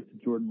really liked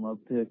the Jordan Love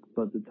pick,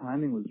 but the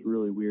timing was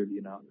really weird,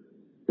 you know.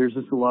 There's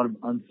just a lot of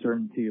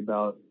uncertainty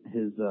about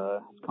his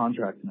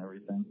contract and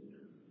everything.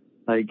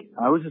 Like,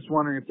 I was just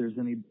wondering if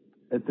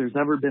there's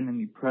ever been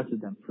any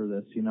precedent for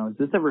this, you know. Has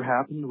this ever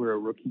happened where a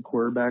rookie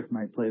quarterback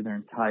might play their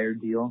entire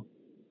deal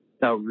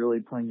without really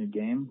playing a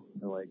game?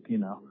 Or, like, you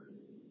know,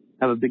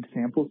 have a big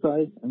sample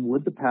size? And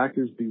would the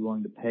Packers be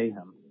willing to pay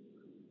him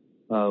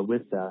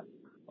with that?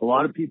 A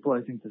lot of people,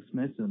 I think,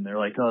 dismiss him. They're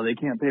like, oh, they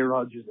can't pay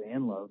Rodgers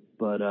and Love.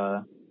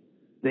 But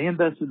they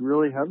invested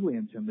really heavily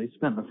into him. They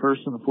spent the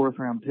first and the fourth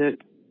round pick,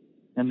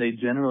 and they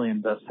generally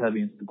invest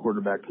heavy into the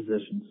quarterback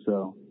position.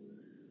 So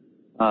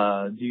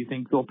do you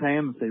think they'll pay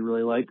him if they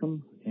really like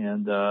him?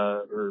 And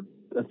or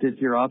a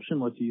fifth-year option?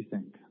 What do you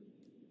think?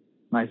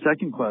 My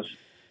second question.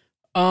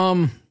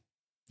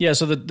 Yeah,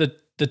 so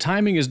the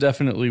timing is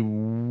definitely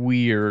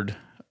weird.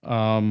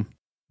 And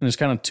there's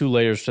kind of two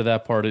layers to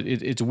that part.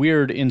 It's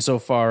weird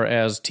insofar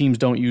as teams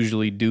don't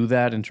usually do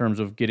that in terms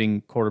of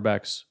getting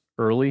quarterbacks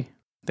early.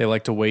 They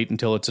like to wait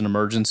until it's an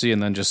emergency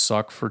and then just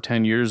suck for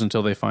 10 years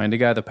until they find a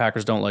guy. The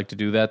Packers don't like to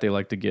do that. They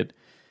like to get,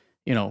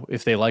 you know,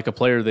 if they like a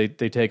player, they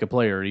take a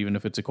player, even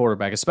if it's a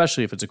quarterback,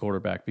 especially if it's a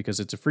quarterback, because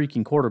it's a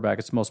freaking quarterback.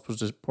 It's the most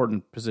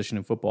important position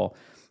in football.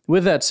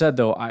 With that said,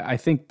 though, I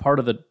think part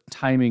of the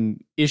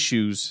timing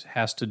issues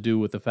has to do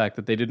with the fact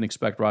that they didn't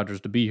expect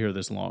Rodgers to be here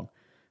this long.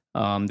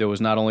 There was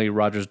not only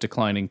Rodgers'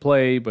 declining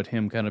play, but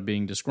him kind of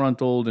being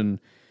disgruntled and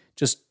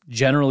just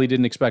generally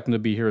didn't expect him to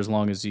be here as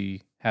long as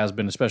he has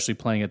been, especially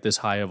playing at this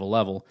high of a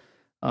level.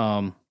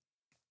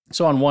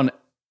 So on one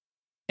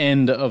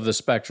end of the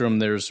spectrum,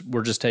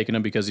 we're just taking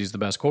him because he's the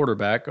best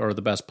quarterback or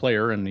the best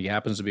player, and he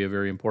happens to be a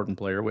very important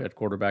player at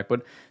quarterback.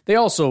 But they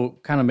also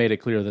kind of made it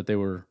clear that they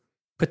were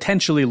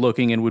potentially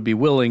looking and would be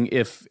willing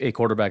if a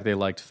quarterback they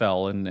liked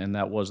fell, and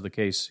that was the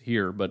case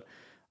here. But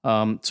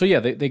so yeah,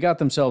 they got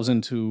themselves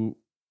into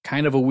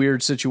kind of a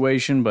weird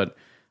situation, but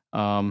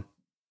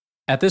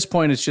at this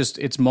point,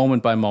 it's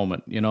moment by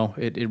moment. You know,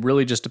 it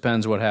really just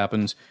depends what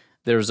happens.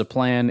 There's a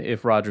plan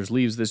if Rodgers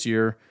leaves this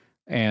year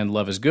and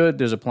Love is good.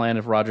 There's a plan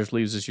if Rodgers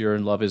leaves this year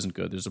and Love isn't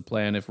good. There's a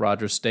plan if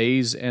Rodgers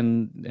stays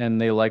and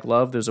they like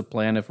Love. There's a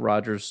plan if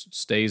Rodgers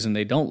stays and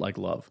they don't like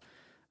Love.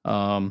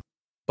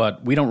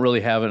 But we don't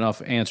really have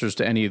enough answers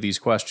to any of these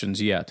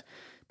questions yet.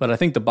 But I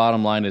think the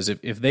bottom line is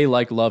if they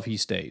like Love, he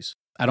stays.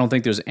 I don't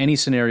think there's any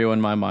scenario in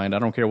my mind. I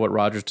don't care what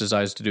Rodgers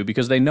decides to do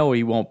because they know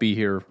he won't be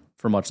here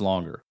for much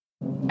longer.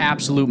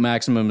 Absolute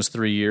maximum is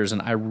 3 years,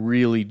 and I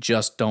really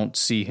just don't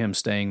see him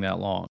staying that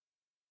long.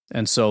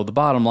 And so the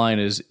bottom line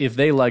is if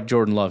they like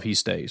Jordan Love, he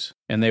stays,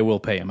 and they will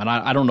pay him. And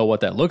I don't know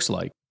what that looks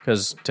like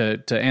because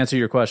to answer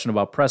your question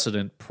about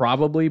precedent,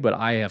 probably, but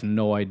I have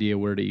no idea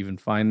where to even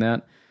find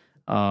that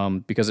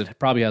because it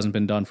probably hasn't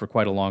been done for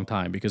quite a long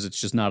time because it's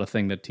just not a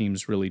thing that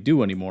teams really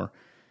do anymore.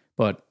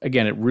 But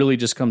again, it really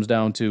just comes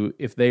down to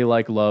if they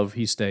like Love,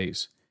 he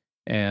stays.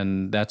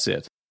 And that's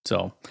it.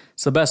 So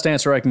it's the best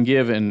answer I can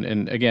give.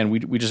 And again,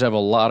 we just have a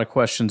lot of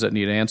questions that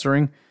need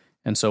answering.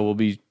 And so we'll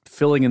be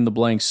filling in the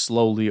blanks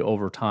slowly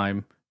over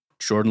time.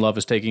 Jordan Love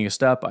is taking a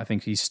step. I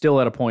think he's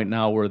still at a point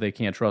now where they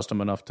can't trust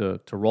him enough to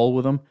roll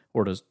with him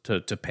or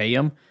to pay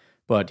him.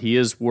 But he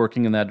is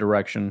working in that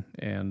direction.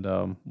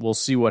 And we'll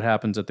see what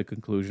happens at the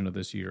conclusion of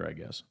this year, I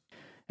guess.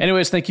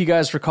 Anyways, thank you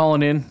guys for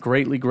calling in.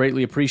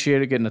 Greatly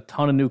appreciate it. Getting a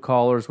ton of new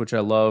callers, which I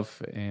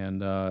love.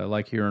 And I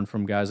like hearing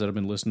from guys that have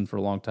been listening for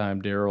a long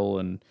time, Daryl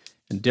and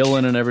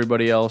Dylan and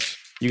everybody else.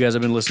 You guys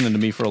have been listening to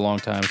me for a long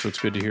time, so it's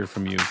good to hear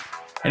from you.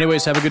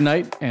 Anyways, have a good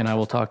night, and I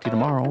will talk to you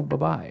tomorrow.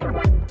 Bye-bye.